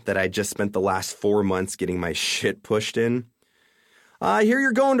well that I just spent the last 4 months getting my shit pushed in. "I hear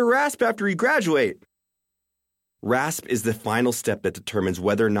you're going to RASP after you graduate." RASP is the final step that determines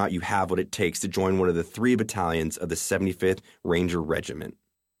whether or not you have what it takes to join one of the 3 battalions of the 75th Ranger Regiment.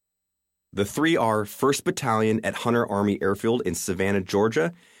 The 3 are 1st Battalion at Hunter Army Airfield in Savannah,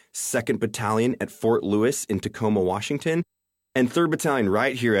 Georgia, 2nd Battalion at Fort Lewis in Tacoma, Washington, and 3rd Battalion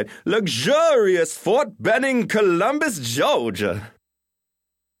right here at luxurious Fort Benning, Columbus, Georgia.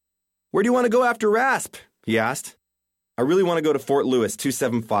 "Where do you want to go after RASP?" he asked. I really want to go to Fort Lewis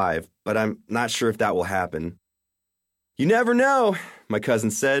 275, but I'm not sure if that will happen. You never know, my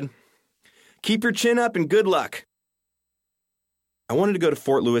cousin said. Keep your chin up and good luck. I wanted to go to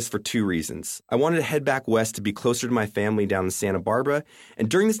Fort Lewis for two reasons. I wanted to head back west to be closer to my family down in Santa Barbara, and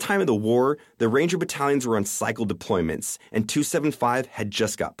during this time of the war, the Ranger battalions were on cycle deployments, and 275 had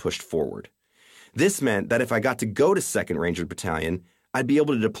just got pushed forward. This meant that if I got to go to 2nd Ranger Battalion, I'd be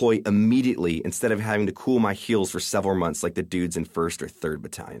able to deploy immediately instead of having to cool my heels for several months like the dudes in 1st or 3rd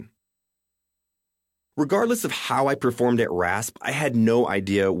Battalion. Regardless of how I performed at RASP, I had no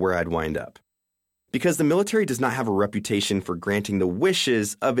idea where I'd wind up. Because the military does not have a reputation for granting the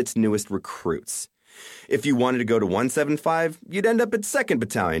wishes of its newest recruits. If you wanted to go to 175, you'd end up at 2nd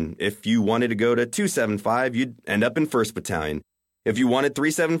Battalion. If you wanted to go to 275, you'd end up in 1st Battalion. If you wanted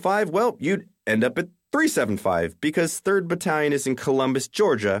 375, well, you'd end up at 375 because 3rd Battalion is in Columbus,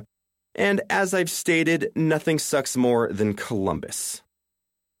 Georgia. And as I've stated, nothing sucks more than Columbus.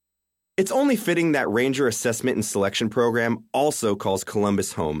 It's only fitting that Ranger Assessment and Selection Program also calls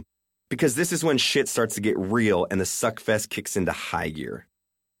Columbus home, because this is when shit starts to get real and the suckfest kicks into high gear.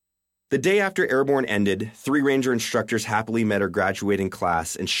 The day after Airborne ended, 3 Ranger instructors happily met our graduating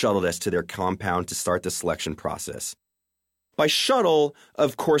class and shuttled us to their compound to start the selection process. By shuttle,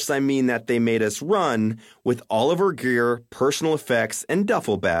 of course I mean that they made us run, with all of our gear, personal effects, and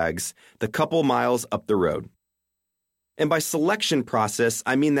duffel bags, the couple miles up the road. And by selection process,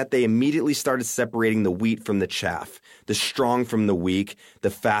 I mean that they immediately started separating the wheat from the chaff, the strong from the weak, the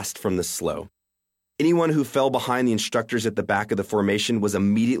fast from the slow. Anyone who fell behind the instructors at the back of the formation was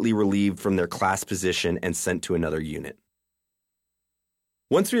immediately relieved from their class position and sent to another unit.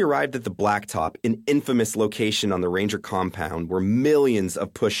 Once we arrived at the Blacktop, an infamous location on the Ranger compound where millions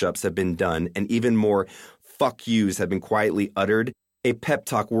of push-ups have been done and even more fuck yous have been quietly uttered, a pep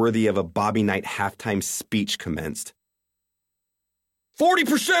talk worthy of a Bobby Knight halftime speech commenced.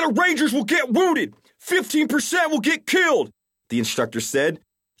 40% of Rangers will get wounded. 15% will get killed, the instructor said.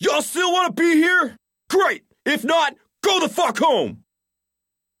 Y'all still want to be here? Great. If not, go the fuck home.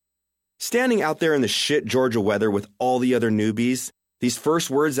 Standing out there in the shit Georgia weather with all the other newbies, these first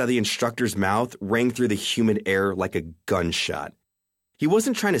words out of the instructor's mouth rang through the humid air like a gunshot. He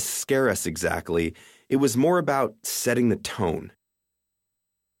wasn't trying to scare us exactly. It was more about setting the tone.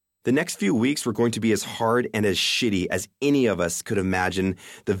 The next few weeks were going to be as hard and as shitty as any of us could imagine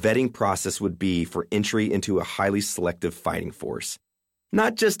the vetting process would be for entry into a highly selective fighting force.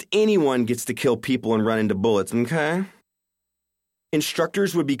 Not just anyone gets to kill people and run into bullets, okay?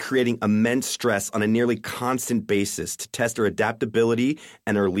 Instructors would be creating immense stress on a nearly constant basis to test our adaptability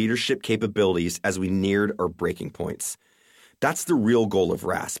and our leadership capabilities as we neared our breaking points. That's the real goal of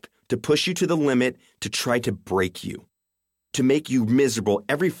RASP, to push you to the limit, to try to break you. To make you miserable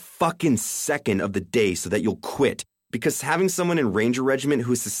every fucking second of the day so that you'll quit. Because having someone in Ranger Regiment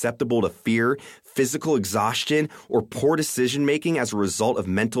who is susceptible to fear, physical exhaustion, or poor decision-making as a result of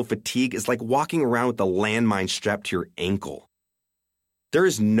mental fatigue is like walking around with a landmine strapped to your ankle. There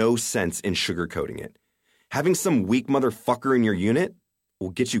is no sense in sugarcoating it. Having some weak motherfucker in your unit will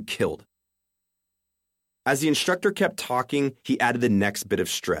get you killed. As the instructor kept talking, he added the next bit of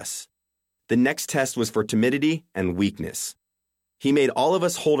stress. The next test was for timidity and weakness. He made all of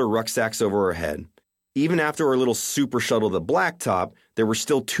us hold our rucksacks over our head. Even after our little super shuttle to Blacktop, there were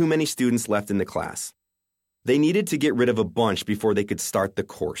still too many students left in the class. They needed to get rid of a bunch before they could start the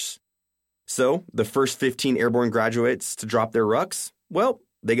course. So, the first 15 airborne graduates to drop their rucks, well,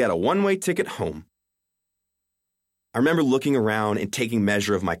 they got a one-way ticket home. I remember looking around and taking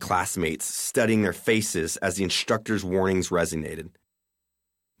measure of my classmates, studying their faces as the instructor's warnings resonated.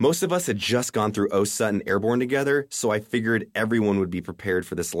 Most of us had just gone through OSUT and Airborne together, so I figured everyone would be prepared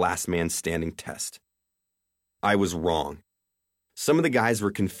for this last man standing test. I was wrong. Some of the guys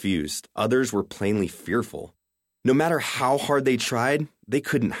were confused, others were plainly fearful. No matter how hard they tried, they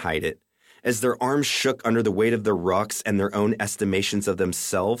couldn't hide it. As their arms shook under the weight of their rucks and their own estimations of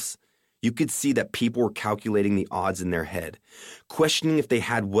themselves, you could see that people were calculating the odds in their head, questioning if they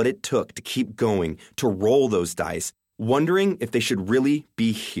had what it took to keep going, to roll those dice, wondering if they should really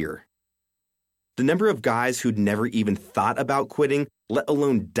be here. The number of guys who'd never even thought about quitting, let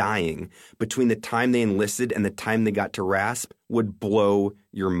alone dying, between the time they enlisted and the time they got to RASP would blow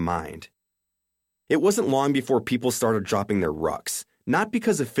your mind. It wasn't long before people started dropping their rucks, not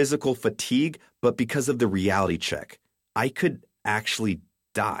because of physical fatigue, but because of the reality check. I could actually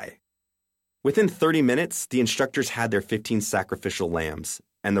die. Within 30 minutes, the instructors had their 15 sacrificial lambs,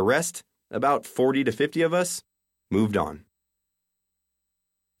 and the rest, about 40 to 50 of us, moved on.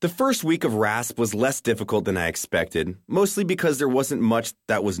 The first week of RASP was less difficult than I expected, mostly because there wasn't much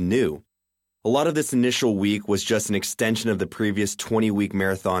that was new. A lot of this initial week was just an extension of the previous 20-week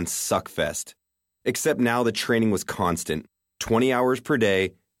marathon suckfest. Except now the training was constant, 20 hours per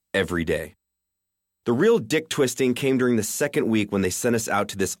day, every day. The real dick twisting came during the second week when they sent us out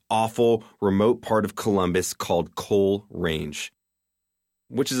to this awful, remote part of Columbus called Coal Range,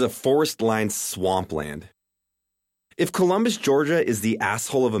 which is a forest-lined swampland. If Columbus, Georgia is the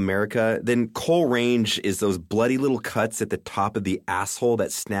asshole of America, then Coal Range is those bloody little cuts at the top of the asshole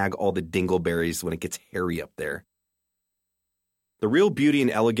that snag all the dingleberries when it gets hairy up there. The real beauty and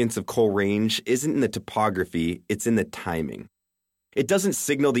elegance of Coal Range isn't in the topography, it's in the timing. It doesn't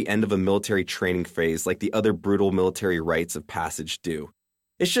signal the end of a military training phase like the other brutal military rites of passage do.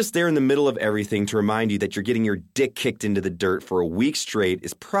 It's just there in the middle of everything to remind you that you're getting your dick kicked into the dirt for a week straight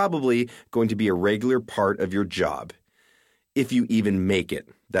is probably going to be a regular part of your job. If you even make it,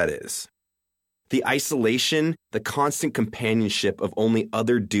 that is. The isolation, the constant companionship of only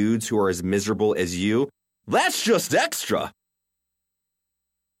other dudes who are as miserable as you, that's just extra!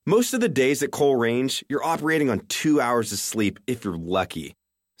 Most of the days at Coal Range, you're operating on 2 hours of sleep if you're lucky.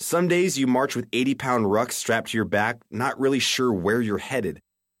 Some days you march with 80-pound rucks strapped to your back, not really sure where you're headed.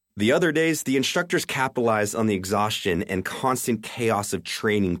 The other days, the instructors capitalize on the exhaustion and constant chaos of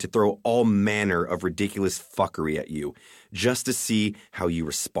training to throw all manner of ridiculous fuckery at you, just to see how you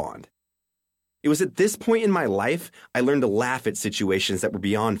respond. It was at this point in my life I learned to laugh at situations that were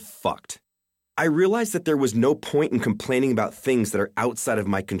beyond fucked. I realized that there was no point in complaining about things that are outside of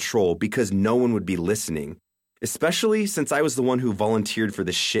my control because no one would be listening, especially since I was the one who volunteered for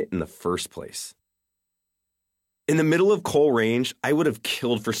this shit in the first place. In the middle of Coal Range, I would have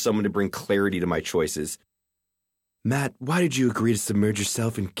killed for someone to bring clarity to my choices. Matt, why did you agree to submerge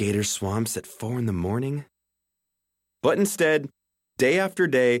yourself in gator swamps at 4 a.m? But instead, day after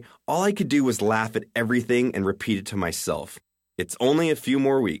day, all I could do was laugh at everything and repeat it to myself. It's only a few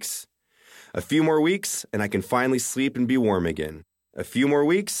more weeks. A few more weeks, and I can finally sleep and be warm again. A few more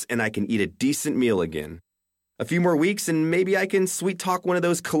weeks, and I can eat a decent meal again. A few more weeks, and maybe I can sweet-talk one of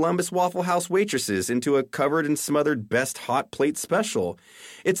those Columbus Waffle House waitresses into a covered and smothered best hot plate special.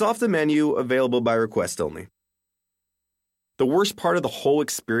 It's off the menu, available by request only. The worst part of the whole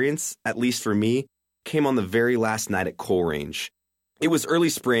experience, at least for me, came on the very last night at Coal Range. It was early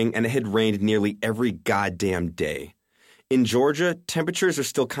spring, and it had rained nearly every goddamn day. In Georgia, temperatures are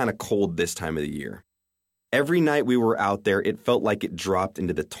still kind of cold this time of the year. Every night we were out there, it felt like it dropped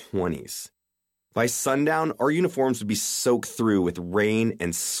into the 20s. By sundown, our uniforms would be soaked through with rain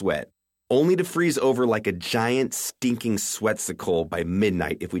and sweat, only to freeze over like a giant, stinking sweatsicle by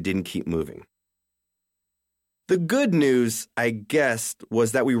midnight if we didn't keep moving. The good news, I guess,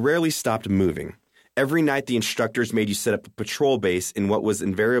 was that we rarely stopped moving. Every night, the instructors made you set up a patrol base in what was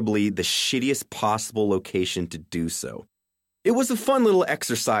invariably the shittiest possible location to do so. It was a fun little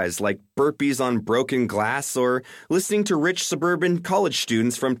exercise like burpees on broken glass or listening to rich suburban college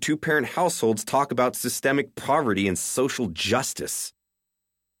students from two-parent households talk about systemic poverty and social justice.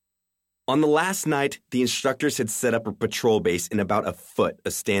 On the last night, the instructors had set up a patrol base in about a foot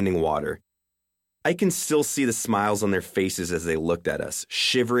of standing water. I can still see the smiles on their faces as they looked at us,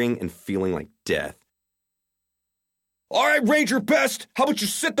 shivering and feeling like death. "All right, Ranger Best, how about you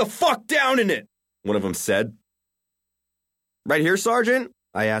sit the fuck down in it?" one of them said. "Right here, Sergeant?"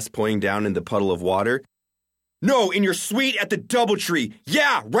 I asked, pointing down in the puddle of water. "No, in your suite at the Doubletree.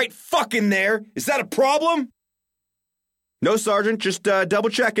 Yeah, right fucking there. Is that a problem?" "No, Sergeant, just double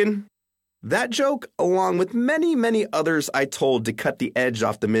checking." That joke, along with many, many others I told to cut the edge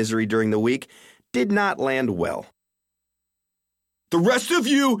off the misery during the week, did not land well. "The rest of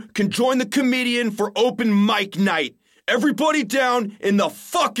you can join the comedian for open mic night. Everybody down in the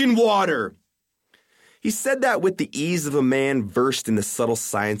fucking water." He said that with the ease of a man versed in the subtle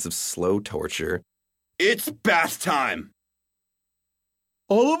science of slow torture. "It's bath time."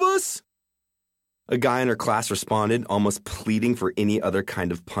 "All of us?" A guy in our class responded, almost pleading for any other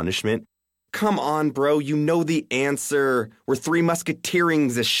kind of punishment. "Come on, bro, you know the answer. We're three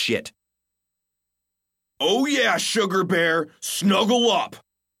musketeering this shit." "Oh yeah, Sugar Bear, snuggle up,"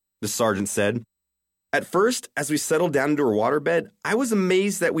 the sergeant said. At first, as we settled down into our waterbed, I was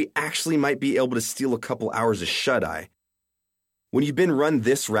amazed that we actually might be able to steal a couple hours of shut-eye. When you've been run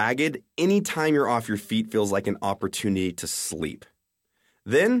this ragged, any time you're off your feet feels like an opportunity to sleep.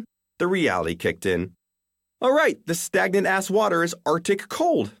 Then, the reality kicked in. All right, the stagnant-ass water is Arctic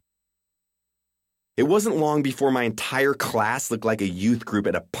cold. It wasn't long before my entire class looked like a youth group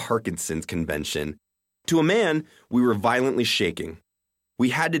at a Parkinson's convention. To a man, we were violently shaking. We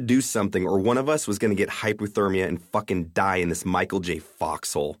had to do something or one of us was going to get hypothermia and fucking die in this Michael J.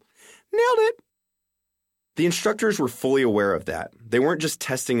 Fox hole. Nailed it. The instructors were fully aware of that. They weren't just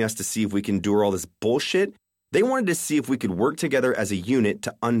testing us to see if we can endure all this bullshit. They wanted to see if we could work together as a unit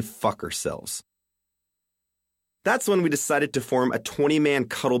to unfuck ourselves. That's when we decided to form a 20-man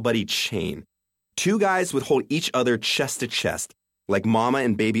cuddle buddy chain. 2 guys would hold each other chest to chest, like mama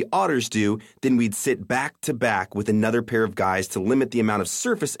and baby otters do, then we'd sit back to back with another pair of guys to limit the amount of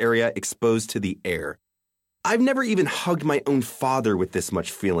surface area exposed to the air. I've never even hugged my own father with this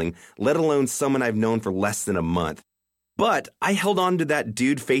much feeling, let alone someone I've known for less than a month. But I held on to that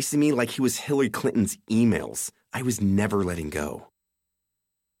dude facing me like he was Hillary Clinton's emails. I was never letting go.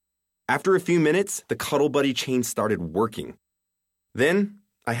 After a few minutes, the cuddle buddy chain started working. Then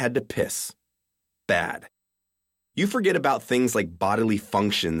I had to piss. Bad. You forget about things like bodily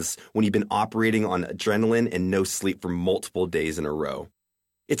functions when you've been operating on adrenaline and no sleep for multiple days in a row.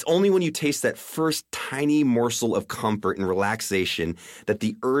 It's only when you taste that first tiny morsel of comfort and relaxation that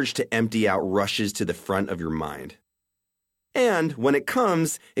the urge to empty out rushes to the front of your mind. And when it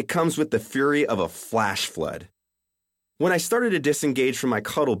comes with the fury of a flash flood. When I started to disengage from my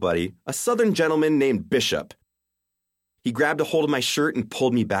cuddle buddy, a southern gentleman named Bishop. He grabbed a hold of my shirt and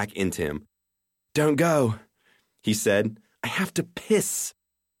pulled me back into him. "Don't go," he said. "I have to piss."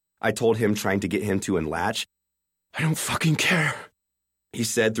 I told him, trying to get him to unlatch. "I don't fucking care," he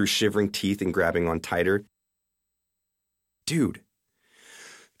said through shivering teeth and grabbing on tighter. "Dude,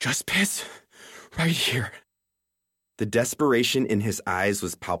 just piss right here." The desperation in his eyes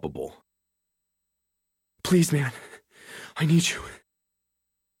was palpable. "Please, man, I need you."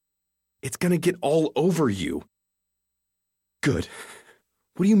 "It's gonna get all over you." "Good.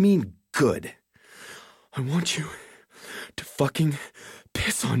 What do you mean, good?" "I want you to fucking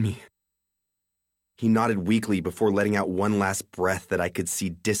piss on me." He nodded weakly before letting out one last breath that I could see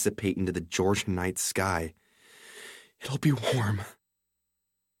dissipate into the Georgia night sky. "It'll be warm."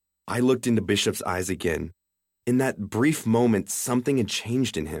 I looked into Bishop's eyes again. In that brief moment, something had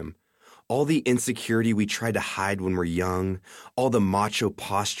changed in him. All the insecurity we tried to hide when we're young, all the macho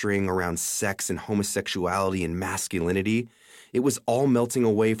posturing around sex and homosexuality and masculinity, it was all melting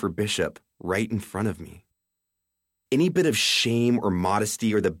away for Bishop right in front of me. Any bit of shame or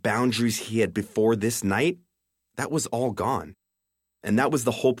modesty or the boundaries he had before this night, that was all gone. And that was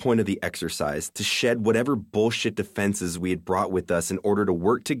the whole point of the exercise, to shed whatever bullshit defenses we had brought with us in order to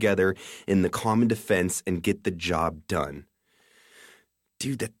work together in the common defense and get the job done.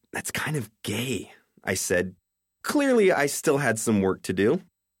 "Dude, that's kind of gay," I said. Clearly, I still had some work to do.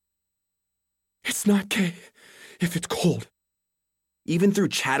 "It's not gay if it's cold." Even through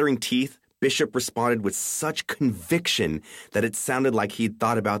chattering teeth, Bishop responded with such conviction that it sounded like he'd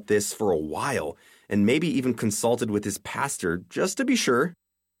thought about this for a while and maybe even consulted with his pastor just to be sure.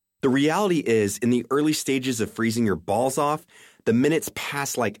 The reality is, in the early stages of freezing your balls off, the minutes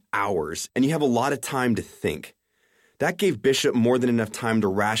pass like hours and you have a lot of time to think. That gave Bishop more than enough time to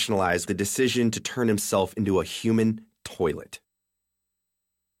rationalize the decision to turn himself into a human toilet.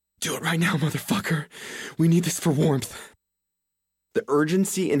 "Do it right now, motherfucker. We need this for warmth." The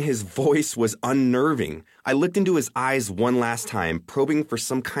urgency in his voice was unnerving. I looked into his eyes one last time, probing for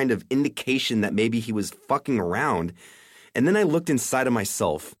some kind of indication that maybe he was fucking around, and then I looked inside of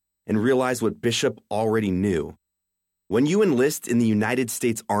myself and realized what Bishop already knew. When you enlist in the United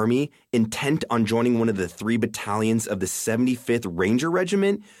States Army, intent on joining one of the 3 battalions of the 75th Ranger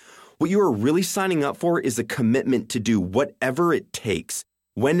Regiment, what you are really signing up for is a commitment to do whatever it takes,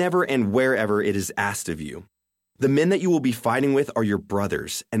 whenever and wherever it is asked of you. The men that you will be fighting with are your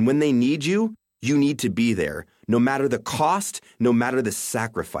brothers, and when they need you, you need to be there, no matter the cost, no matter the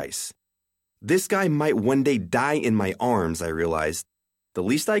sacrifice. This guy might one day die in my arms, I realized. The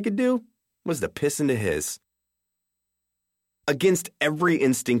least I could do was to piss into his. Against every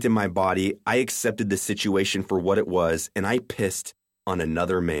instinct in my body, I accepted the situation for what it was, and I pissed on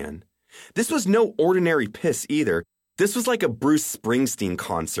another man. This was no ordinary piss either. This was like a Bruce Springsteen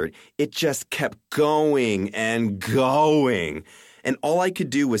concert. It just kept going and going. And all I could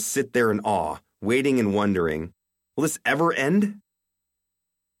do was sit there in awe, waiting and wondering, will this ever end?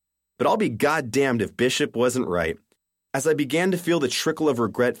 But I'll be goddamned if Bishop wasn't right. As I began to feel the trickle of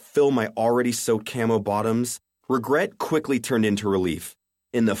regret fill my already soaked camo bottoms, regret quickly turned into relief,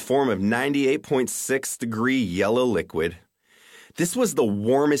 in the form of 98.6-degree yellow liquid. This was the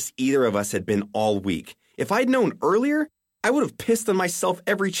warmest either of us had been all week. If I'd known earlier, I would have pissed on myself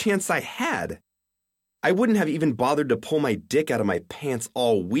every chance I had. I wouldn't have even bothered to pull my dick out of my pants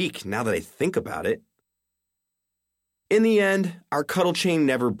all week now that I think about it. In the end, our cuddle chain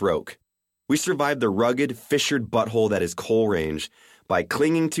never broke. We survived the rugged, fissured butthole that is Coal Range by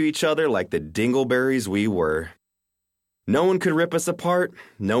clinging to each other like the dingleberries we were. No one could rip us apart,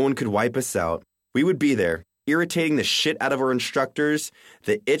 no one could wipe us out. We would be there, irritating the shit out of our instructors,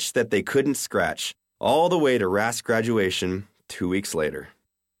 the itch that they couldn't scratch, all the way to RASP graduation 2 weeks later.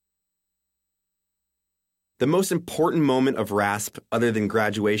 The most important moment of RASP, other than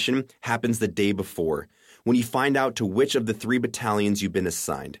graduation, happens the day before, when you find out to which of the 3 battalions you've been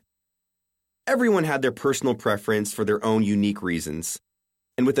assigned. Everyone had their personal preference for their own unique reasons.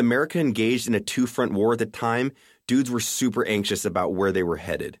 And with America engaged in a 2-front war at the time, dudes were super anxious about where they were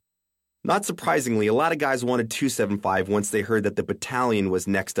headed. Not surprisingly, a lot of guys wanted 275 once they heard that the battalion was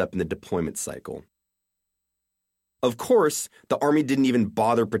next up in the deployment cycle. Of course, the Army didn't even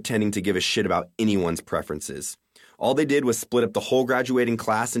bother pretending to give a shit about anyone's preferences. All they did was split up the whole graduating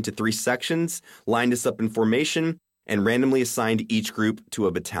class into 3 sections, lined us up in formation, and randomly assigned each group to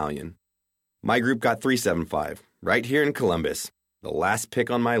a battalion. My group got 375, right here in Columbus, the last pick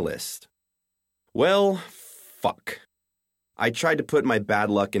on my list. Well, fuck. I tried to put my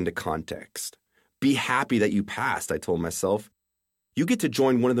bad luck into context. Be happy that you passed, I told myself. You get to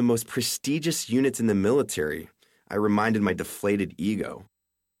join one of the most prestigious units in the military, I reminded my deflated ego.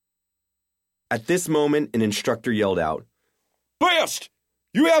 At this moment, an instructor yelled out, "Best!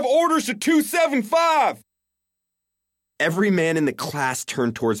 You have orders to 275! Every man in the class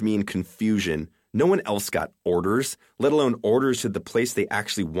turned towards me in confusion. No one else got orders, let alone orders to the place they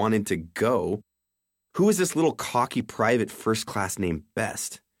actually wanted to go. Who is this little cocky private first class named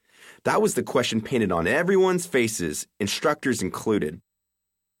Best? That was the question painted on everyone's faces, instructors included.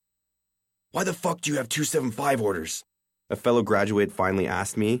 Why the fuck do you have 275 orders? A fellow graduate finally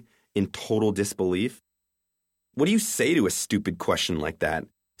asked me, in total disbelief. What do you say to a stupid question like that?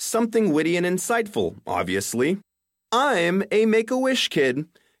 Something witty and insightful, obviously. I'm a Make-A-Wish kid.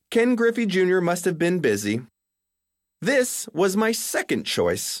 Ken Griffey Jr. must have been busy. This was my second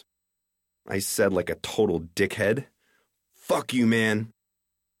choice. I said like a total dickhead. Fuck you, man.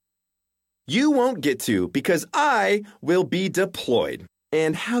 You won't get to because I will be deployed.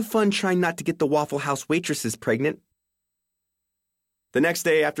 And have fun trying not to get the Waffle House waitresses pregnant. The next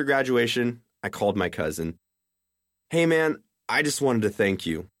day after graduation, I called my cousin. Hey man, I just wanted to thank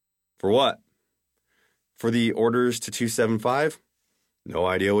you. For what? For the orders to 275? No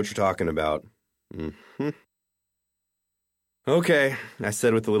idea what you're talking about. Okay, I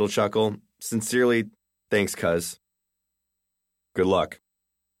said with a little chuckle. Sincerely, thanks, cuz. Good luck,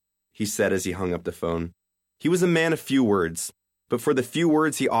 he said as he hung up the phone. He was a man of few words. But for the few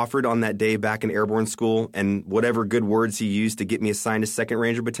words he offered on that day back in airborne school and whatever good words he used to get me assigned to 2nd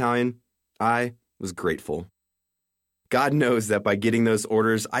Ranger Battalion, I was grateful. God knows that by getting those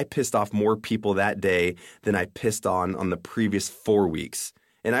orders, I pissed off more people that day than I pissed on the previous 4 weeks.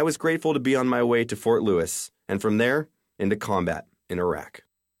 And I was grateful to be on my way to Fort Lewis, and from there, into combat in Iraq.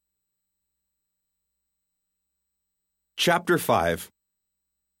 Chapter 5.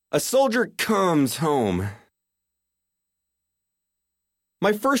 A soldier comes home.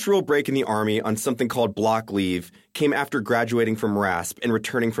 My first real break in the Army on something called block leave came after graduating from RASP and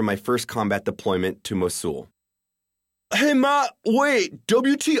returning from my first combat deployment to Mosul. Hey Matt, wait,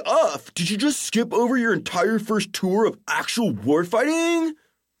 WTF? Did you just skip over your entire first tour of actual warfighting?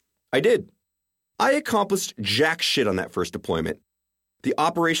 I did. I accomplished jack shit on that first deployment. The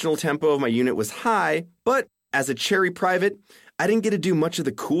operational tempo of my unit was high, but as a cherry private, I didn't get to do much of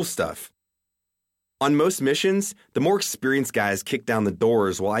the cool stuff. On most missions, the more experienced guys kicked down the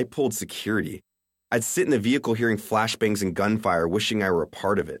doors while I pulled security. I'd sit in the vehicle hearing flashbangs and gunfire, wishing I were a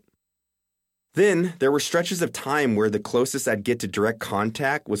part of it. Then, there were stretches of time where the closest I'd get to direct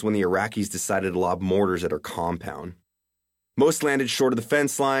contact was when the Iraqis decided to lob mortars at our compound. Most landed short of the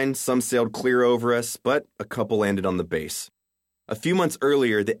fence line, some sailed clear over us, but a couple landed on the base. A few months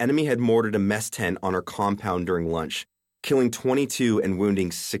earlier, the enemy had mortared a mess tent on our compound during lunch, killing 22 and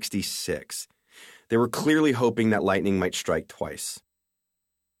wounding 66. They were clearly hoping that lightning might strike twice.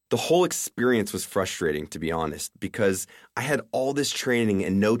 The whole experience was frustrating, to be honest, because I had all this training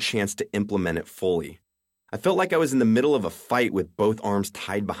and no chance to implement it fully. I felt like I was in the middle of a fight with both arms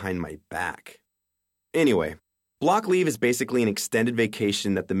tied behind my back. Anyway, block leave is basically an extended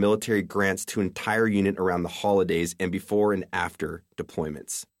vacation that the military grants to an entire unit around the holidays and before and after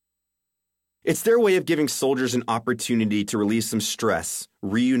deployments. It's their way of giving soldiers an opportunity to relieve some stress,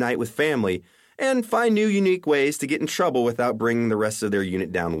 reunite with family, and find new unique ways to get in trouble without bringing the rest of their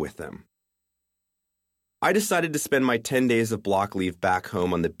unit down with them. I decided to spend my 10 days of block leave back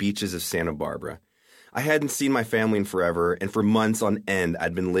home on the beaches of Santa Barbara. I hadn't seen my family in forever, and for months on end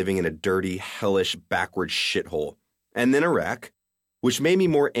I'd been living in a dirty, hellish, backward shithole. And then Iraq, which made me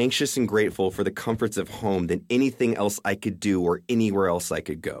more anxious and grateful for the comforts of home than anything else I could do or anywhere else I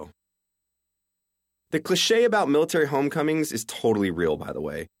could go. The cliche about military homecomings is totally real, by the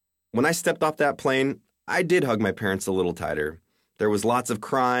way. When I stepped off that plane, I did hug my parents a little tighter. There was lots of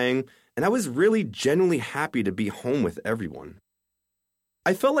crying, and I was really genuinely happy to be home with everyone.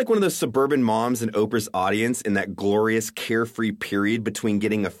 I felt like one of those suburban moms in Oprah's audience in that glorious carefree period between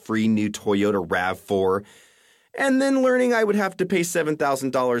getting a free new Toyota RAV4 and then learning I would have to pay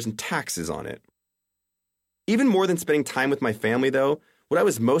 $7,000 in taxes on it. Even more than spending time with my family, though, what I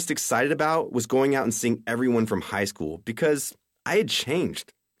was most excited about was going out and seeing everyone from high school because I had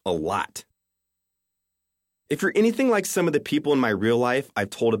changed a lot. If you're anything like some of the people in my real life I've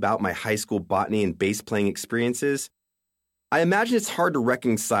told about my high school botany and bass playing experiences, I imagine it's hard to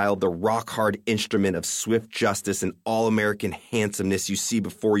reconcile the rock-hard instrument of swift justice and all-American handsomeness you see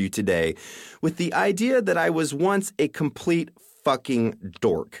before you today with the idea that I was once a complete fucking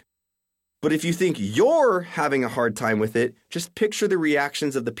dork. But if you think you're having a hard time with it, just picture the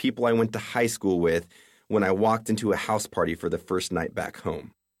reactions of the people I went to high school with when I walked into a house party for the first night back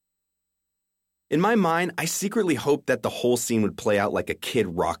home. In my mind, I secretly hoped that the whole scene would play out like a Kid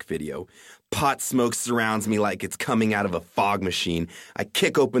Rock video. Pot smoke surrounds me like it's coming out of a fog machine. I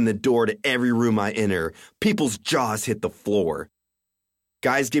kick open the door to every room I enter. People's jaws hit the floor.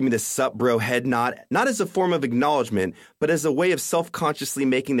 Guys give me the sup bro head nod, not as a form of acknowledgement, but as a way of self-consciously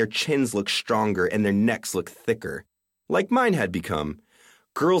making their chins look stronger and their necks look thicker. Like mine had become.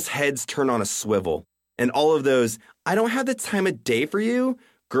 Girls' heads turn on a swivel. And all of those, I don't have the time of day for you,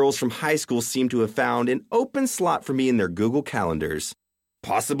 girls from high school seem to have found an open slot for me in their Google calendars.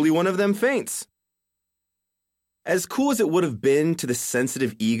 Possibly one of them faints. As cool as it would have been to the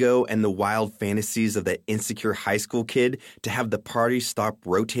sensitive ego and the wild fantasies of that insecure high school kid to have the party stop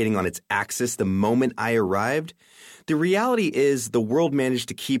rotating on its axis the moment I arrived, the reality is the world managed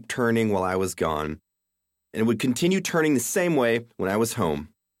to keep turning while I was gone, and it would continue turning the same way when I was home.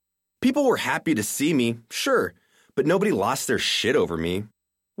 People were happy to see me, sure, but nobody lost their shit over me.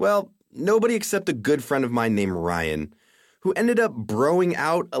 Well, nobody except a good friend of mine named Ryan, who ended up broing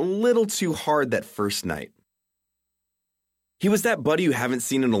out a little too hard that first night. He was that buddy you haven't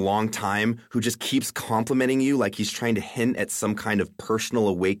seen in a long time who just keeps complimenting you like he's trying to hint at some kind of personal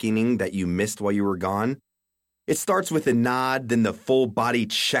awakening that you missed while you were gone. It starts with a nod, then the full body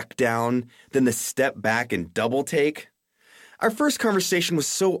check down, then the step back and double take. Our first conversation was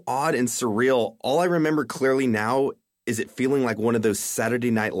so odd and surreal, all I remember clearly now is it feeling like one of those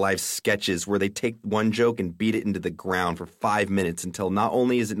Saturday Night Live sketches where they take one joke and beat it into the ground for 5 minutes until not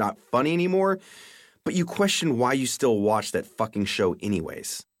only is it not funny anymore, but you question why you still watch that fucking show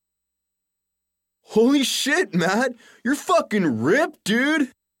anyways. Holy shit, Matt! You're fucking ripped,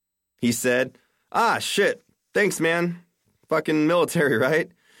 dude! He said. Ah, shit. Thanks, man. Fucking military,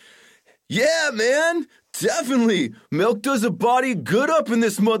 right? Yeah, man! Definitely! Milk does a body good up in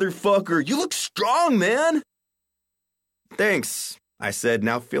this motherfucker! You look strong, man! Thanks, I said,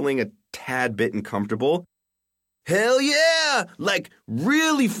 now feeling a tad bit uncomfortable. Hell yeah! Like,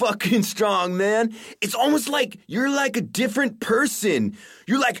 really fucking strong, man. It's almost like you're like a different person.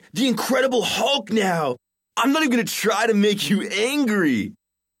 You're like the Incredible Hulk now. I'm not even gonna try to make you angry.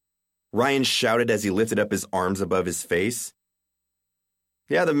 Ryan shouted as he lifted up his arms above his face.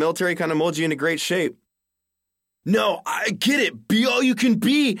 Yeah, the military kind of molds you into great shape. No, I get it. Be all you can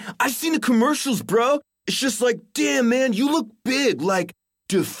be. I've seen the commercials, bro. It's just like, damn, man, you look big. Like,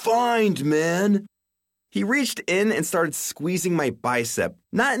 defined, man. He reached in and started squeezing my bicep,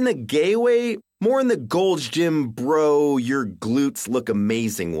 not in the gay way, more in the Gold's Gym bro, your glutes look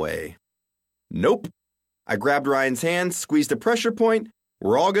amazing way. Nope. I grabbed Ryan's hand, squeezed a pressure point.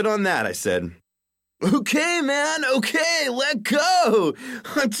 We're all good on that, I said. Okay, man, okay, let go.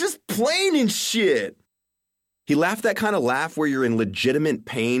 I'm just playing and shit. He laughed that kind of laugh where you're in legitimate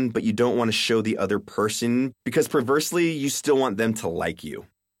pain, but you don't want to show the other person because perversely, you still want them to like you.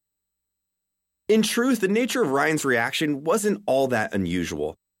 In truth, the nature of Ryan's reaction wasn't all that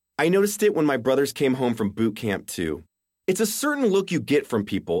unusual. I noticed it when my brothers came home from boot camp too. It's a certain look you get from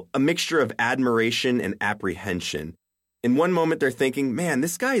people, a mixture of admiration and apprehension. In one moment, they're thinking, man,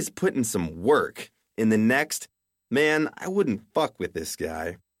 this guy is putting some work. In the next, man, I wouldn't fuck with this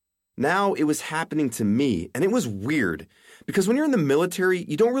guy. Now it was happening to me, and it was weird. Because when you're in the military,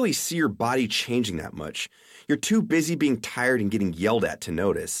 you don't really see your body changing that much. You're too busy being tired and getting yelled at to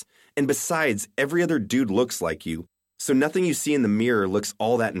notice. And besides, every other dude looks like you, so nothing you see in the mirror looks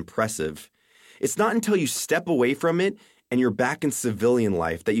all that impressive. It's not until you step away from it and you're back in civilian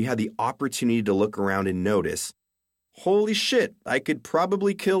life that you have the opportunity to look around and notice, holy shit, I could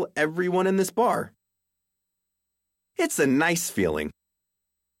probably kill everyone in this bar. It's a nice feeling.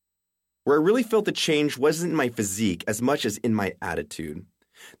 Where I really felt the change wasn't in my physique as much as in my attitude.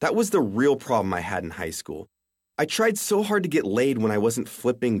 That was the real problem I had in high school. I tried so hard to get laid when I wasn't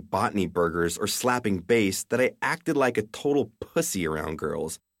flipping botany burgers or slapping bass that I acted like a total pussy around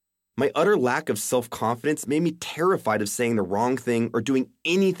girls. My utter lack of self-confidence made me terrified of saying the wrong thing or doing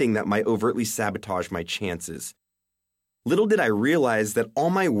anything that might overtly sabotage my chances. Little did I realize that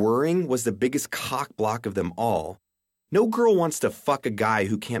all my worrying was the biggest cock block of them all. No girl wants to fuck a guy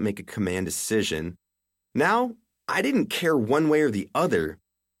who can't make a command decision. Now, I didn't care one way or the other.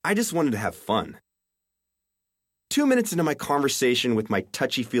 I just wanted to have fun. 2 minutes into my conversation with my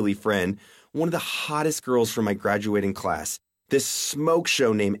touchy-feely friend, one of the hottest girls from my graduating class, this smoke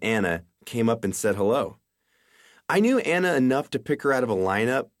show named Anna, came up and said hello. I knew Anna enough to pick her out of a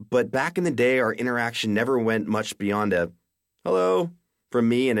lineup, but back in the day, our interaction never went much beyond a hello from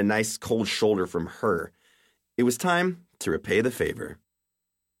me and a nice cold shoulder from her. It was time to repay the favor.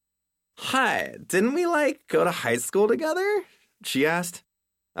 Hi, didn't we, go to high school together? She asked.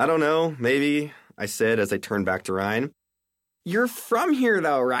 I don't know, maybe, I said as I turned back to Ryan. You're from here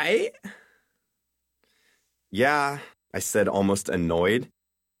though, right? Yeah, I said almost annoyed.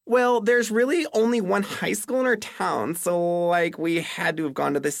 Well, there's really only one high school in our town, so, we had to have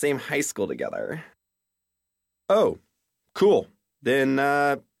gone to the same high school together. Oh, cool. Then,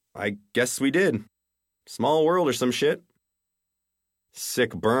 I guess we did. Small world or some shit.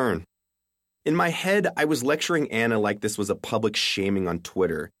 Sick burn. In my head, I was lecturing Anna like this was a public shaming on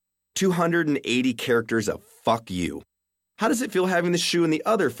Twitter. 280 characters of fuck you. How does it feel having the shoe in the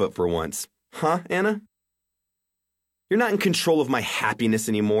other foot for once? Huh, Anna? You're not in control of my happiness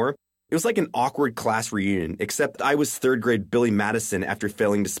anymore. It was like an awkward class reunion, except I was third grade Billy Madison after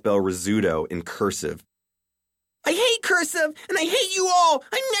failing to spell risotto in cursive. I hate cursive, and I hate you all!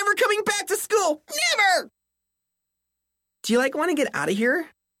 I'm never coming back to school! Never! Do you, want to get out of here?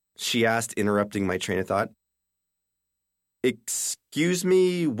 She asked, interrupting my train of thought. Excuse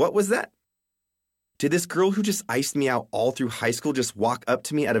me, what was that? Did this girl who just iced me out all through high school just walk up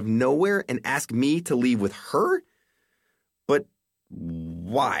to me out of nowhere and ask me to leave with her? But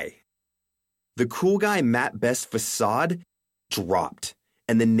why? The cool guy Matt Best's facade dropped,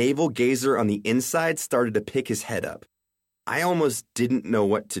 and the navel gazer on the inside started to pick his head up. I almost didn't know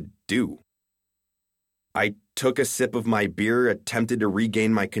what to do. I took a sip of my beer, attempted to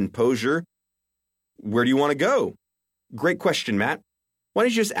regain my composure. Where do you want to go? Great question, Matt. Why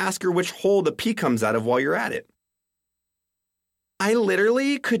don't you just ask her which hole the pee comes out of while you're at it? I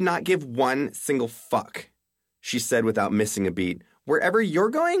literally could not give one single fuck, she said without missing a beat. Wherever you're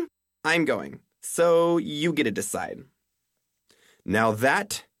going, I'm going. So you get to decide. Now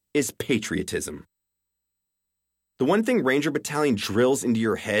that is patriotism. The one thing Ranger Battalion drills into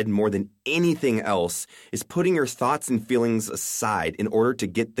your head more than anything else is putting your thoughts and feelings aside in order to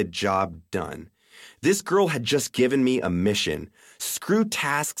get the job done. This girl had just given me a mission. Screw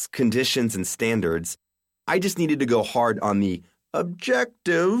tasks, conditions, and standards. I just needed to go hard on the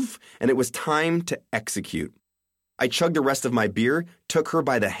objective, and it was time to execute. I chugged the rest of my beer, took her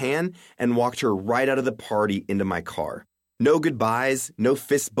by the hand, and walked her right out of the party into my car. No goodbyes, no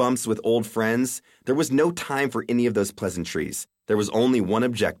fist bumps with old friends. There was no time for any of those pleasantries. There was only one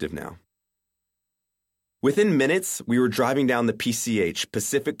objective now. Within minutes, we were driving down the PCH,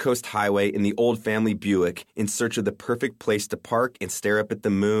 Pacific Coast Highway, in the old family Buick in search of the perfect place to park and stare up at the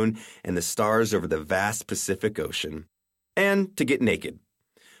moon and the stars over the vast Pacific Ocean. And to get naked.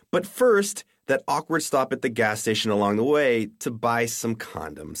 But first, that awkward stop at the gas station along the way to buy some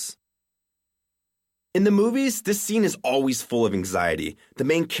condoms. In the movies, this scene is always full of anxiety. The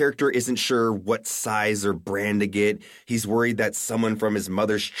main character isn't sure what size or brand to get. He's worried that someone from his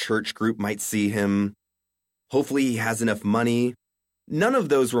mother's church group might see him. Hopefully he has enough money. None of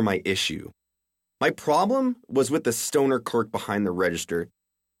those were my issue. My problem was with the stoner clerk behind the register.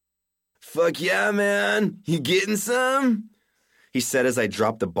 Fuck yeah, man. You getting some? He said as I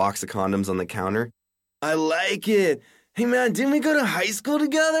dropped the box of condoms on the counter. I like it. Hey, man, didn't we go to high school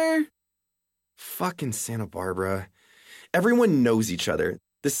together? Fucking Santa Barbara. Everyone knows each other.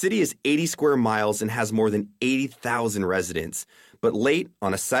 The city is 80 square miles and has more than 80,000 residents. But late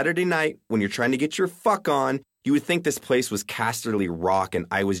on a Saturday night, when you're trying to get your fuck on, you would think this place was Casterly Rock and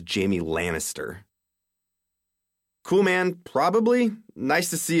I was Jaime Lannister. Cool, man. Probably.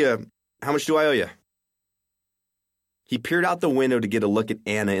 Nice to see you. How much do I owe you? He peered out the window to get a look at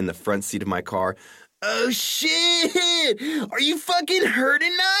Anna in the front seat of my car. Oh, shit! Are you fucking her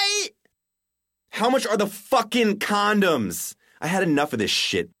tonight? How much are the fucking condoms? I had enough of this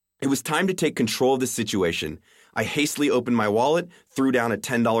shit. It was time to take control of the situation. I hastily opened my wallet, threw down a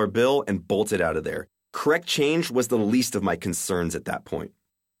 $10 bill, and bolted out of there. Correct change was the least of my concerns at that point.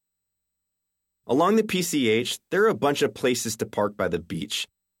 Along the PCH, there are a bunch of places to park by the beach.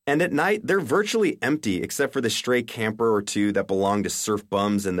 And at night, they're virtually empty except for the stray camper or two that belong to surf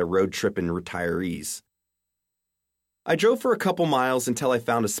bums and the road tripping retirees. I drove for a couple miles until I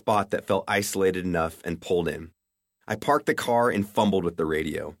found a spot that felt isolated enough and pulled in. I parked the car and fumbled with the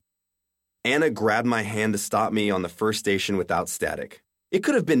radio. Anna grabbed my hand to stop me on the first station without static. It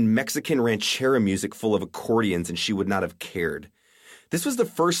could have been Mexican ranchera music full of accordions and she would not have cared. This was the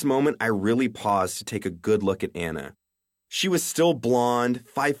first moment I really paused to take a good look at Anna. She was still blonde,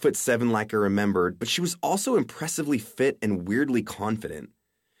 5'7" like I remembered, but she was also impressively fit and weirdly confident.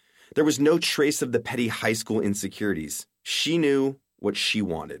 There was no trace of the petty high school insecurities. She knew what she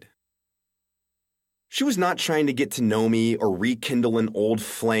wanted. She was not trying to get to know me or rekindle an old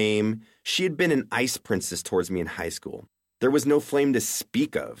flame. She had been an ice princess towards me in high school. There was no flame to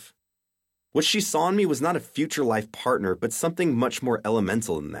speak of. What she saw in me was not a future life partner, but something much more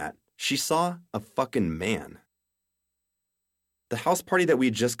elemental than that. She saw a fucking man. The house party that we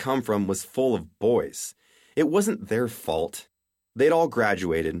had just come from was full of boys. It wasn't their fault. They'd all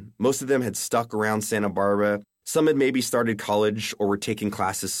graduated. Most of them had stuck around Santa Barbara. Some had maybe started college or were taking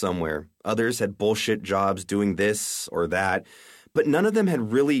classes somewhere. Others had bullshit jobs doing this or that, but none of them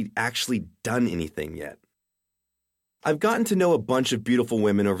had really actually done anything yet. I've gotten to know a bunch of beautiful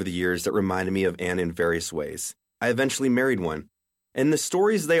women over the years that reminded me of Anna in various ways. I eventually married one. And the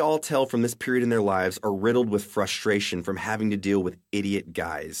stories they all tell from this period in their lives are riddled with frustration from having to deal with idiot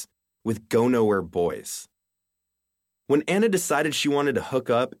guys, with go-nowhere boys. When Anna decided she wanted to hook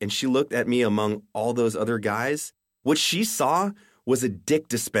up and she looked at me among all those other guys, what she saw was a dick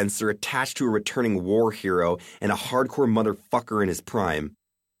dispenser attached to a returning war hero and a hardcore motherfucker in his prime.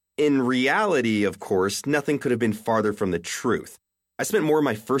 In reality, of course, nothing could have been farther from the truth. I spent more of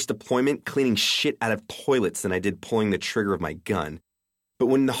my first deployment cleaning shit out of toilets than I did pulling the trigger of my gun. But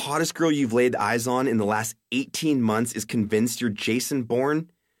when the hottest girl you've laid eyes on in the last 18 months is convinced you're Jason Bourne,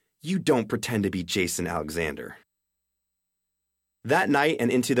 you don't pretend to be Jason Alexander. That night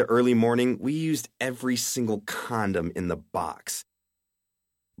and into the early morning, we used every single condom in the box.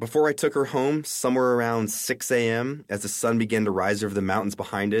 Before I took her home, somewhere around 6 a.m., as the sun began to rise over the mountains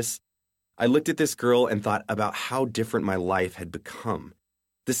behind us, I looked at this girl and thought about how different my life had become.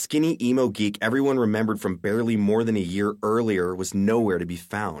 The skinny emo geek everyone remembered from barely more than a year earlier was nowhere to be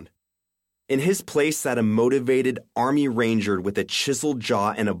found. In his place sat a motivated Army Ranger with a chiseled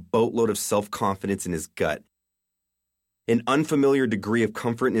jaw and a boatload of self-confidence in his gut. An unfamiliar degree of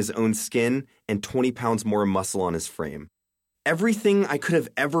comfort in his own skin and 20 pounds more muscle on his frame. Everything I could have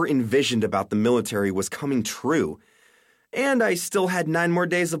ever envisioned about the military was coming true. And I still had 9 more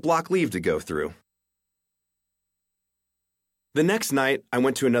days of block leave to go through. The next night, I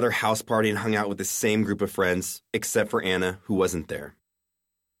went to another house party and hung out with the same group of friends, except for Anna, who wasn't there.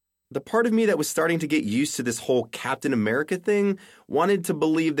 The part of me that was starting to get used to this whole Captain America thing wanted to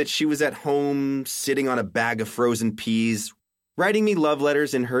believe that she was at home, sitting on a bag of frozen peas, writing me love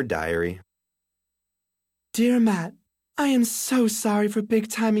letters in her diary. Dear Matt, I am so sorry for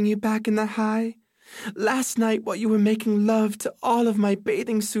big-timing you back in the high. Last night, while you were making love to all of my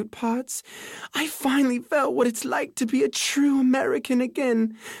bathing suit parts, I finally felt what it's like to be a true American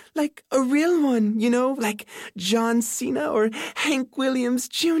again. Like a real one, like John Cena or Hank Williams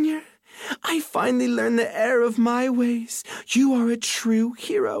Jr. I finally learned the error of my ways. You are a true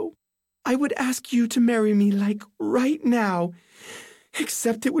hero. I would ask you to marry me, like, right now.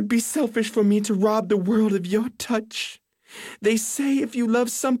 Except it would be selfish for me to rob the world of your touch. They say if you love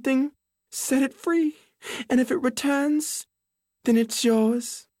something, set it free, and if it returns, then it's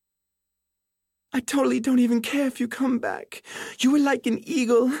yours. I totally don't even care if you come back. You are like an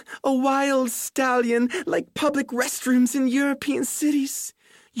eagle, a wild stallion, like public restrooms in European cities.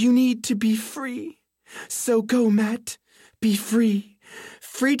 You need to be free. So go, Matt. Be free.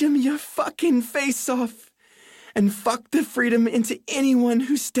 Freedom your fucking face off. And fuck the freedom into anyone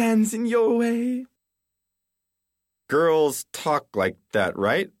who stands in your way. Girls talk like that,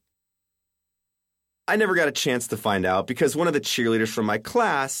 right? I never got a chance to find out because one of the cheerleaders from my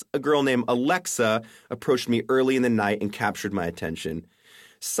class, a girl named Alexa, approached me early in the night and captured my attention.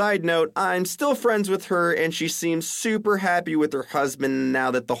 Side note, I'm still friends with her and she seems super happy with her husband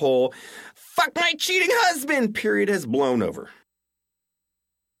now that the whole "fuck my cheating husband" period has blown over.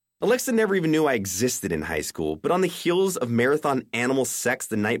 Alexa never even knew I existed in high school, but on the heels of marathon animal sex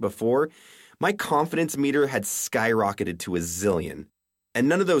the night before, my confidence meter had skyrocketed to a zillion. And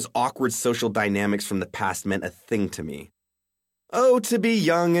none of those awkward social dynamics from the past meant a thing to me. Oh, to be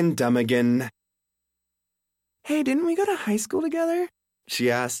young and dumb again. Hey, didn't we go to high school together? She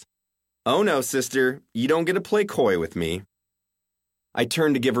asked. Oh no, sister, you don't get to play coy with me. I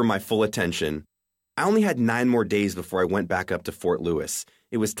turned to give her my full attention. I only had 9 more days before I went back up to Fort Lewis.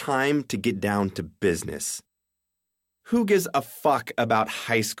 It was time to get down to business. Who gives a fuck about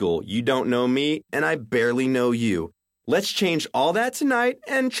high school? You don't know me, and I barely know you. Let's change all that tonight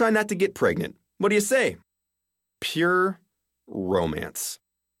and try not to get pregnant. What do you say? Pure romance.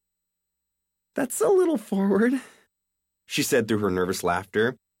 That's a little forward, she said through her nervous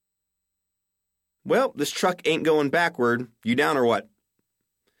laughter. Well, this truck ain't going backward. You down or what?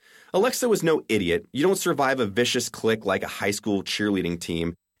 Alexa was no idiot. You don't survive a vicious clique like a high school cheerleading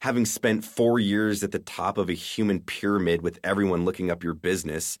team, having spent 4 years at the top of a human pyramid with everyone looking up your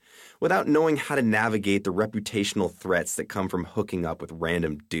business, without knowing how to navigate the reputational threats that come from hooking up with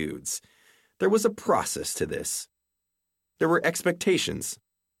random dudes. There was a process to this. There were expectations.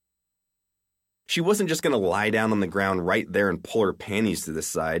 She wasn't just going to lie down on the ground right there and pull her panties to the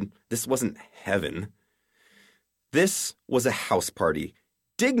side. This wasn't heaven. This was a house party.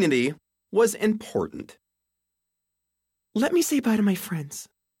 Dignity was important. Let me say bye to my friends,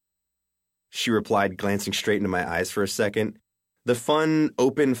 she replied, glancing straight into my eyes for a second. The fun,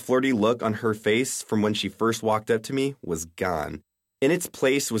 open, flirty look on her face from when she first walked up to me was gone. In its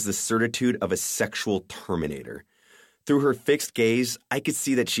place was the certitude of a sexual terminator. Through her fixed gaze, I could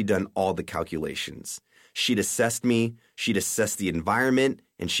see that she'd done all the calculations. She'd assessed me, she'd assessed the environment,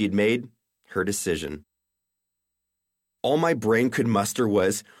 and she'd made her decision. All my brain could muster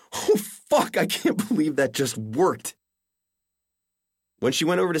was, oh fuck, I can't believe that just worked. When she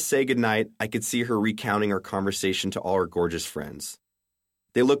went over to say goodnight, I could see her recounting our conversation to all her gorgeous friends.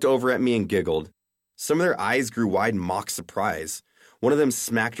 They looked over at me and giggled. Some of their eyes grew wide in mock surprise. One of them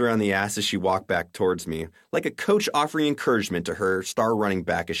smacked her on the ass as she walked back towards me, like a coach offering encouragement to her star running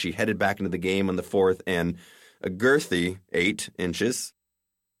back as she headed back into the game on the 4th and a girthy 8 inches.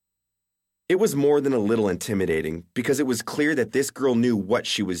 It was more than a little intimidating because it was clear that this girl knew what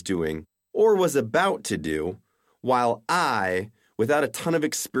she was doing, or was about to do, while I, without a ton of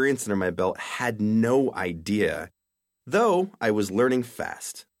experience under my belt, had no idea, though I was learning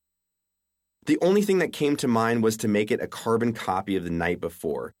fast. The only thing that came to mind was to make it a carbon copy of the night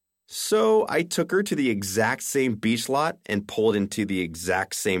before. So I took her to the exact same beach lot and pulled into the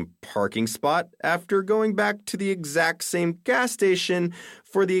exact same parking spot after going back to the exact same gas station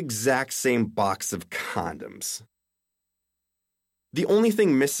for the exact same box of condoms. The only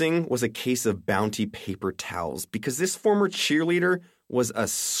thing missing was a case of Bounty paper towels because this former cheerleader was a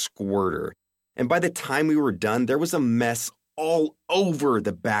squirter. And by the time we were done, there was a mess all over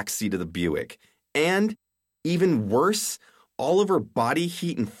the backseat of the Buick. And, even worse, all of her body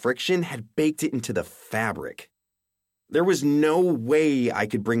heat and friction had baked it into the fabric. There was no way I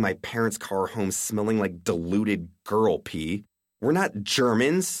could bring my parents' car home smelling like diluted girl pee. We're not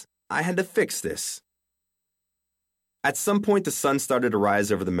Germans. I had to fix this. At some point, the sun started to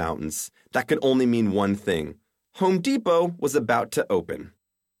rise over the mountains. That could only mean one thing. Home Depot was about to open.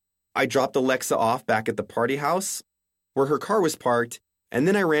 I dropped Alexa off back at the party house, where her car was parked, and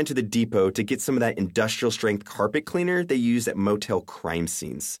then I ran to the depot to get some of that industrial-strength carpet cleaner they use at motel crime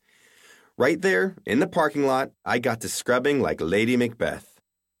scenes. Right there, in the parking lot, I got to scrubbing like Lady Macbeth.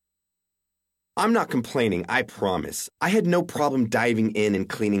 I'm not complaining, I promise. I had no problem diving in and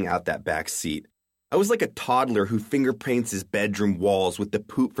cleaning out that back seat. I was like a toddler who fingerpaints his bedroom walls with the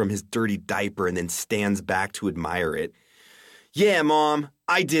poop from his dirty diaper and then stands back to admire it. Yeah, Mom,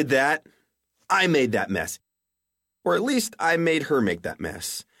 I did that. I made that mess. Or at least I made her make that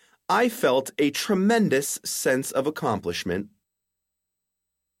mess. I felt a tremendous sense of accomplishment.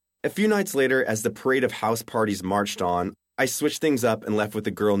 A few nights later, as the parade of house parties marched on, I switched things up and left with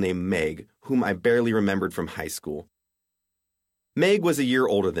a girl named Meg, whom I barely remembered from high school. Meg was a year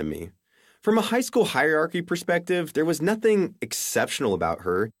older than me. From a high school hierarchy perspective, there was nothing exceptional about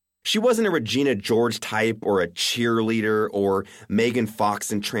her. She wasn't a Regina George type or a cheerleader or Megan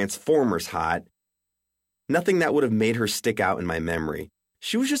Fox in Transformers hot. Nothing that would have made her stick out in my memory.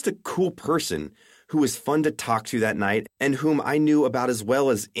 She was just a cool person who was fun to talk to that night and whom I knew about as well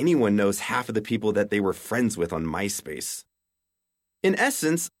as anyone knows half of the people that they were friends with on MySpace. In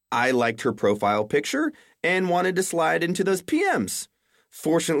essence, I liked her profile picture and wanted to slide into those PMs.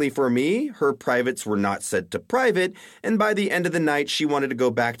 Fortunately for me, her privates were not set to private, and by the end of the night, she wanted to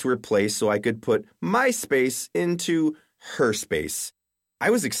go back to her place so I could put my space into her space. I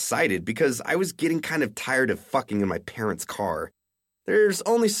was excited because I was getting kind of tired of fucking in my parents' car. There's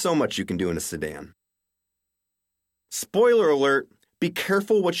only so much you can do in a sedan. Spoiler alert, be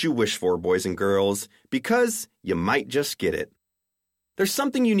careful what you wish for, boys and girls, because you might just get it. There's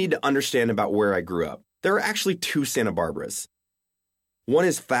something you need to understand about where I grew up. There are actually 2 Santa Barbaras. One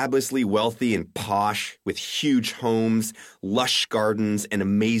is fabulously wealthy and posh, with huge homes, lush gardens, and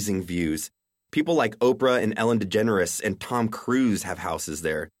amazing views. People like Oprah and Ellen DeGeneres and Tom Cruise have houses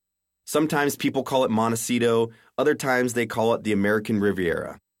there. Sometimes people call it Montecito, other times they call it the American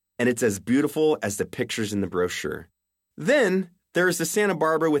Riviera. And it's as beautiful as the pictures in the brochure. Then, there is the Santa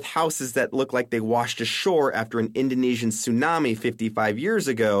Barbara with houses that look like they washed ashore after an Indonesian tsunami 55 years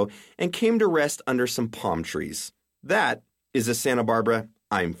ago and came to rest under some palm trees. That is the Santa Barbara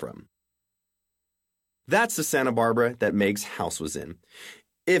I'm from. That's the Santa Barbara that Meg's house was in.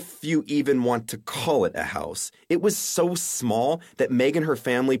 If you even want to call it a house. It was so small that Meg and her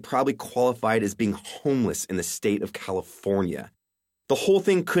family probably qualified as being homeless in the state of California. The whole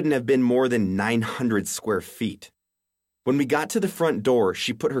thing couldn't have been more than 900 square feet. When we got to the front door,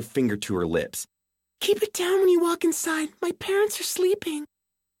 she put her finger to her lips. Keep it down when you walk inside. My parents are sleeping.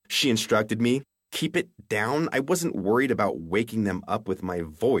 She instructed me. Keep it down? I wasn't worried about waking them up with my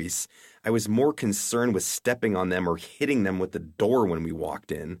voice. I was more concerned with stepping on them or hitting them with the door when we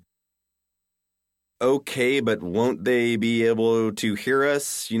walked in. Okay, but won't they be able to hear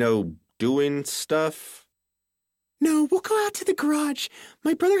us, doing stuff? No, we'll go out to the garage.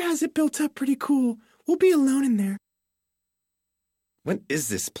 My brother has it built up pretty cool. We'll be alone in there. What is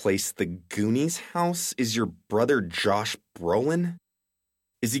this place? The Goonies house? Is your brother Josh Brolin?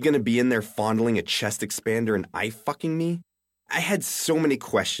 Is he going to be in there fondling a chest expander and eye-fucking me? I had so many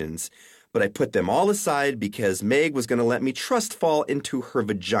questions, but I put them all aside because Meg was going to let me trust fall into her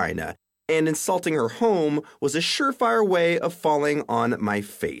vagina, and insulting her home was a surefire way of falling on my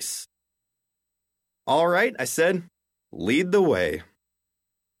face. All right, I said, lead the way.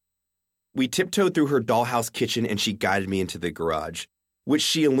 We tiptoed through her dollhouse kitchen and she guided me into the garage, which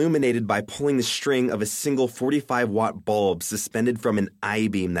she illuminated by pulling the string of a single 45-watt bulb suspended from an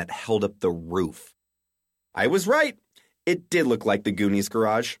I-beam that held up the roof. I was right. It did look like the Goonies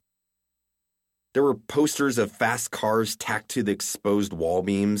garage. There were posters of fast cars tacked to the exposed wall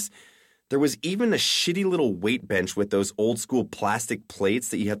beams. There was even a shitty little weight bench with those old-school plastic plates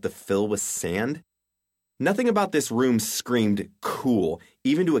that you have to fill with sand. Nothing about this room screamed cool,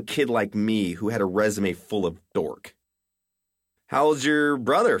 even to a kid like me who had a resume full of dork. How old's your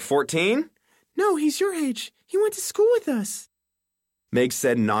brother, 14? No, he's your age. He went to school with us. Meg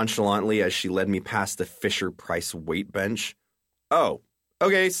said nonchalantly as she led me past the Fisher-Price weight bench. Oh,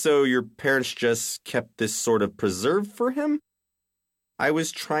 okay, so your parents just kept this sort of preserve for him? I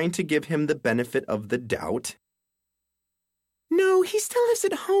was trying to give him the benefit of the doubt. No, he still lives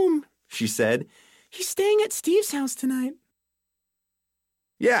at home, she said. He's staying at Steve's house tonight.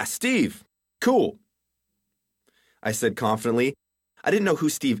 Yeah, Steve. Cool. I said confidently. I didn't know who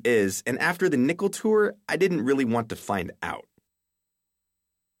Steve is, and after the nickel tour, I didn't really want to find out.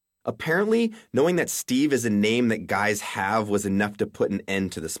 Apparently, knowing that Steve is a name that guys have was enough to put an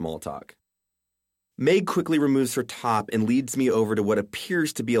end to the small talk. Meg quickly removes her top and leads me over to what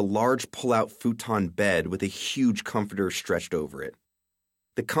appears to be a large pull-out futon bed with a huge comforter stretched over it.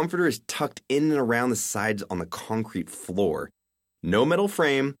 The comforter is tucked in and around the sides on the concrete floor. No metal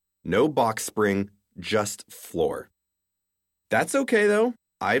frame, no box spring, just floor. That's okay, though.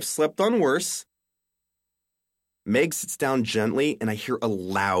 I've slept on worse. Meg sits down gently, and I hear a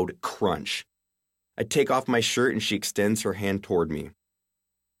loud crunch. I take off my shirt, and she extends her hand toward me.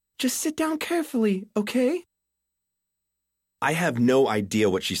 Just sit down carefully, okay? I have no idea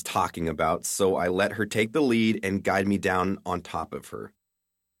what she's talking about, so I let her take the lead and guide me down on top of her.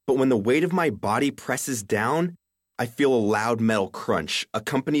 But when the weight of my body presses down, I feel a loud metal crunch,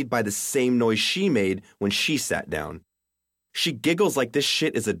 accompanied by the same noise she made when she sat down. She giggles like this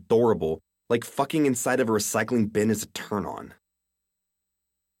shit is adorable, like fucking inside of a recycling bin is a turn-on.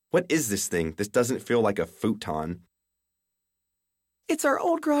 What is this thing? This doesn't feel like a futon. It's our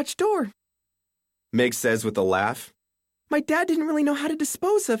old garage door, Meg says with a laugh. My dad didn't really know how to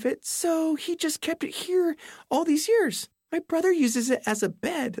dispose of it, so he just kept it here all these years. My brother uses it as a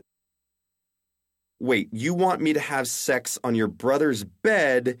bed. Wait, you want me to have sex on your brother's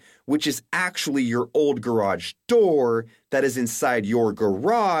bed, which is actually your old garage door that is inside your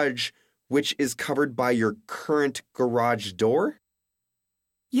garage, which is covered by your current garage door?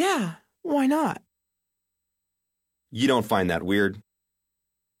 Yeah, why not? You don't find that weird?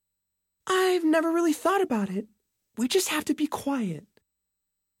 I've never really thought about it. We just have to be quiet.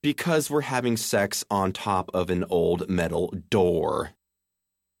 Because we're having sex on top of an old metal door.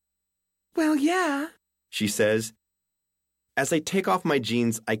 Well, yeah, she says. As I take off my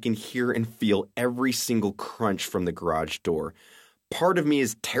jeans, I can hear and feel every single crunch from the garage door. Part of me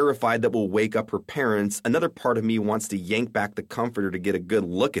is terrified that we'll wake up her parents. Another part of me wants to yank back the comforter to get a good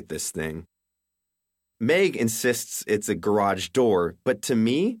look at this thing. Meg insists it's a garage door, but to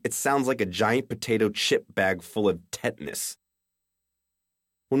me, it sounds like a giant potato chip bag full of tetanus.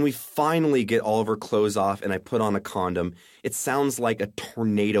 When we finally get all of her clothes off and I put on a condom, it sounds like a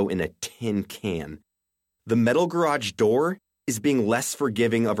tornado in a tin can. The metal garage door is being less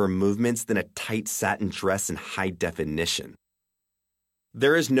forgiving of her movements than a tight satin dress in high definition.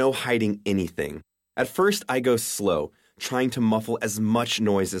 There is no hiding anything. At first, I go slow, trying to muffle as much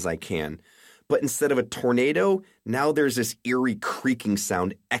noise as I can. But instead of a tornado, now there's this eerie creaking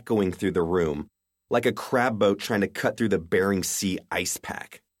sound echoing through the room, like a crab boat trying to cut through the Bering Sea ice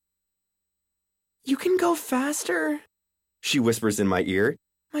pack. You can go faster, she whispers in my ear.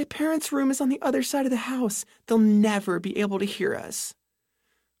 My parents' room is on the other side of the house. They'll never be able to hear us.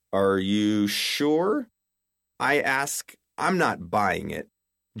 Are you sure? I ask. I'm not buying it.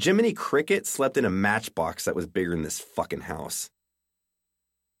 Jiminy Cricket slept in a matchbox that was bigger than this fucking house.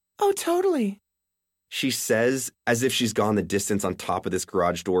 Oh, totally, she says, as if she's gone the distance on top of this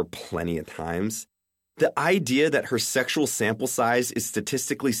garage door plenty of times. The idea that her sexual sample size is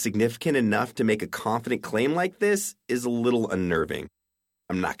statistically significant enough to make a confident claim like this is a little unnerving.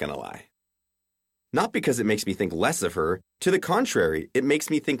 I'm not gonna lie. Not because it makes me think less of her. To the contrary, it makes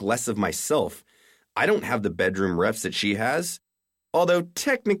me think less of myself. I don't have the bedroom refs that she has. Although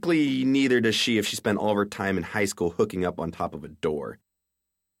technically neither does she if she spent all of her time in high school hooking up on top of a door.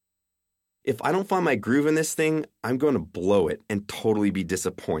 If I don't find my groove in this thing, I'm going to blow it and totally be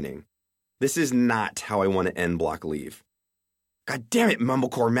disappointing. This is not how I want to end block leave. God damn it,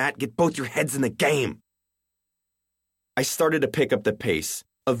 Mumblecore Matt, get both your heads in the game. I started to pick up the pace.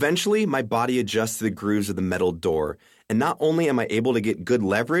 Eventually, my body adjusts to the grooves of the metal door, and not only am I able to get good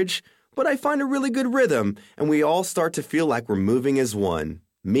leverage, but I find a really good rhythm, and we all start to feel like we're moving as one.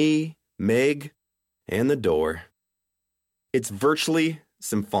 Me, Meg, and the door. It's virtually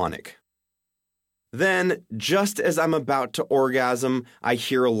symphonic. Then, just as I'm about to orgasm, I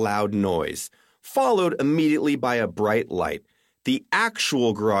hear a loud noise, followed immediately by a bright light. The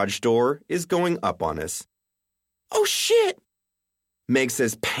actual garage door is going up on us. Oh, shit! Meg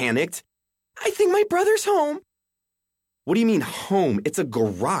says, panicked. I think my brother's home. What do you mean home? It's a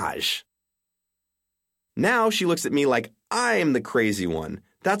garage. Now she looks at me like I'm the crazy one.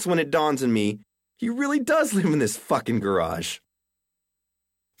 That's when it dawns on me, he really does live in this fucking garage.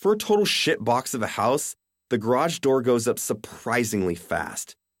 For a total shitbox of a house, the garage door goes up surprisingly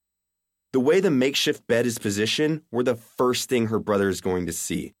fast. The way the makeshift bed is positioned, we're the first thing her brother is going to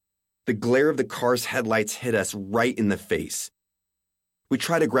see. The glare of the car's headlights hit us right in the face. We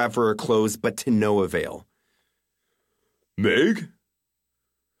try to grab for her clothes, but to no avail. Meg?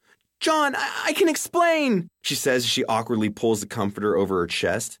 John, I can explain, she says as she awkwardly pulls the comforter over her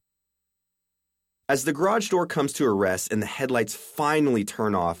chest. As the garage door comes to a rest and the headlights finally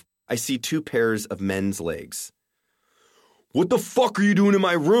turn off, I see two pairs of men's legs. What the fuck are you doing in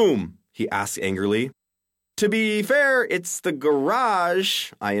my room? He asks angrily. To be fair, it's the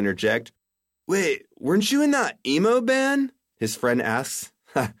garage, I interject. Wait, weren't you in that emo band? His friend asks.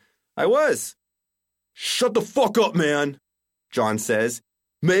 I was. Shut the fuck up, man, John says.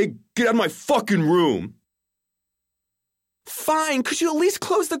 Meg, get out of my fucking room. Fine, could you at least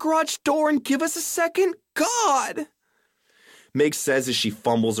close the garage door and give us a second? God! Meg says as she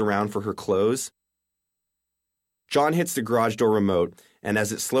fumbles around for her clothes. John hits the garage door remote, and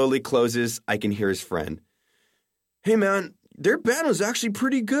as it slowly closes, I can hear his friend. Hey man, their band was actually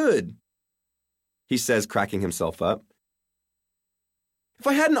pretty good, he says, cracking himself up. If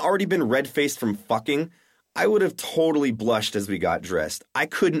I hadn't already been red-faced from fucking, I would have totally blushed as we got dressed. I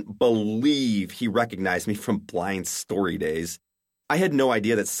couldn't believe he recognized me from Blind Story days. I had no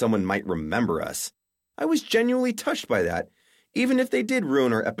idea that someone might remember us. I was genuinely touched by that, even if they did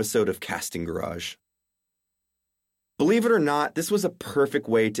ruin our episode of Casting Garage. Believe it or not, this was a perfect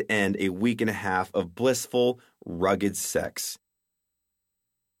way to end a week and a half of blissful, rugged sex.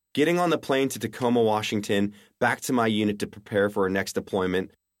 Getting on the plane to Tacoma, Washington, back to my unit to prepare for our next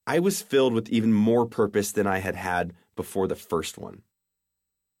deployment, I was filled with even more purpose than I had had before the first one.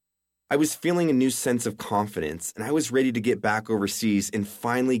 I was feeling a new sense of confidence, and I was ready to get back overseas and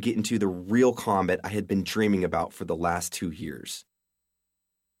finally get into the real combat I had been dreaming about for the last 2 years.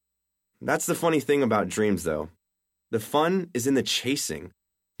 That's the funny thing about dreams, though. The fun is in the chasing.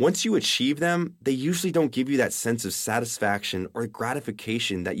 Once you achieve them, they usually don't give you that sense of satisfaction or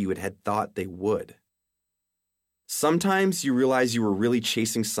gratification that you had thought they would. Sometimes you realize you were really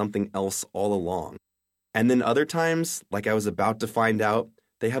chasing something else all along. And then other times, like I was about to find out,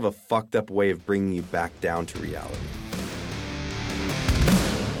 they have a fucked up way of bringing you back down to reality.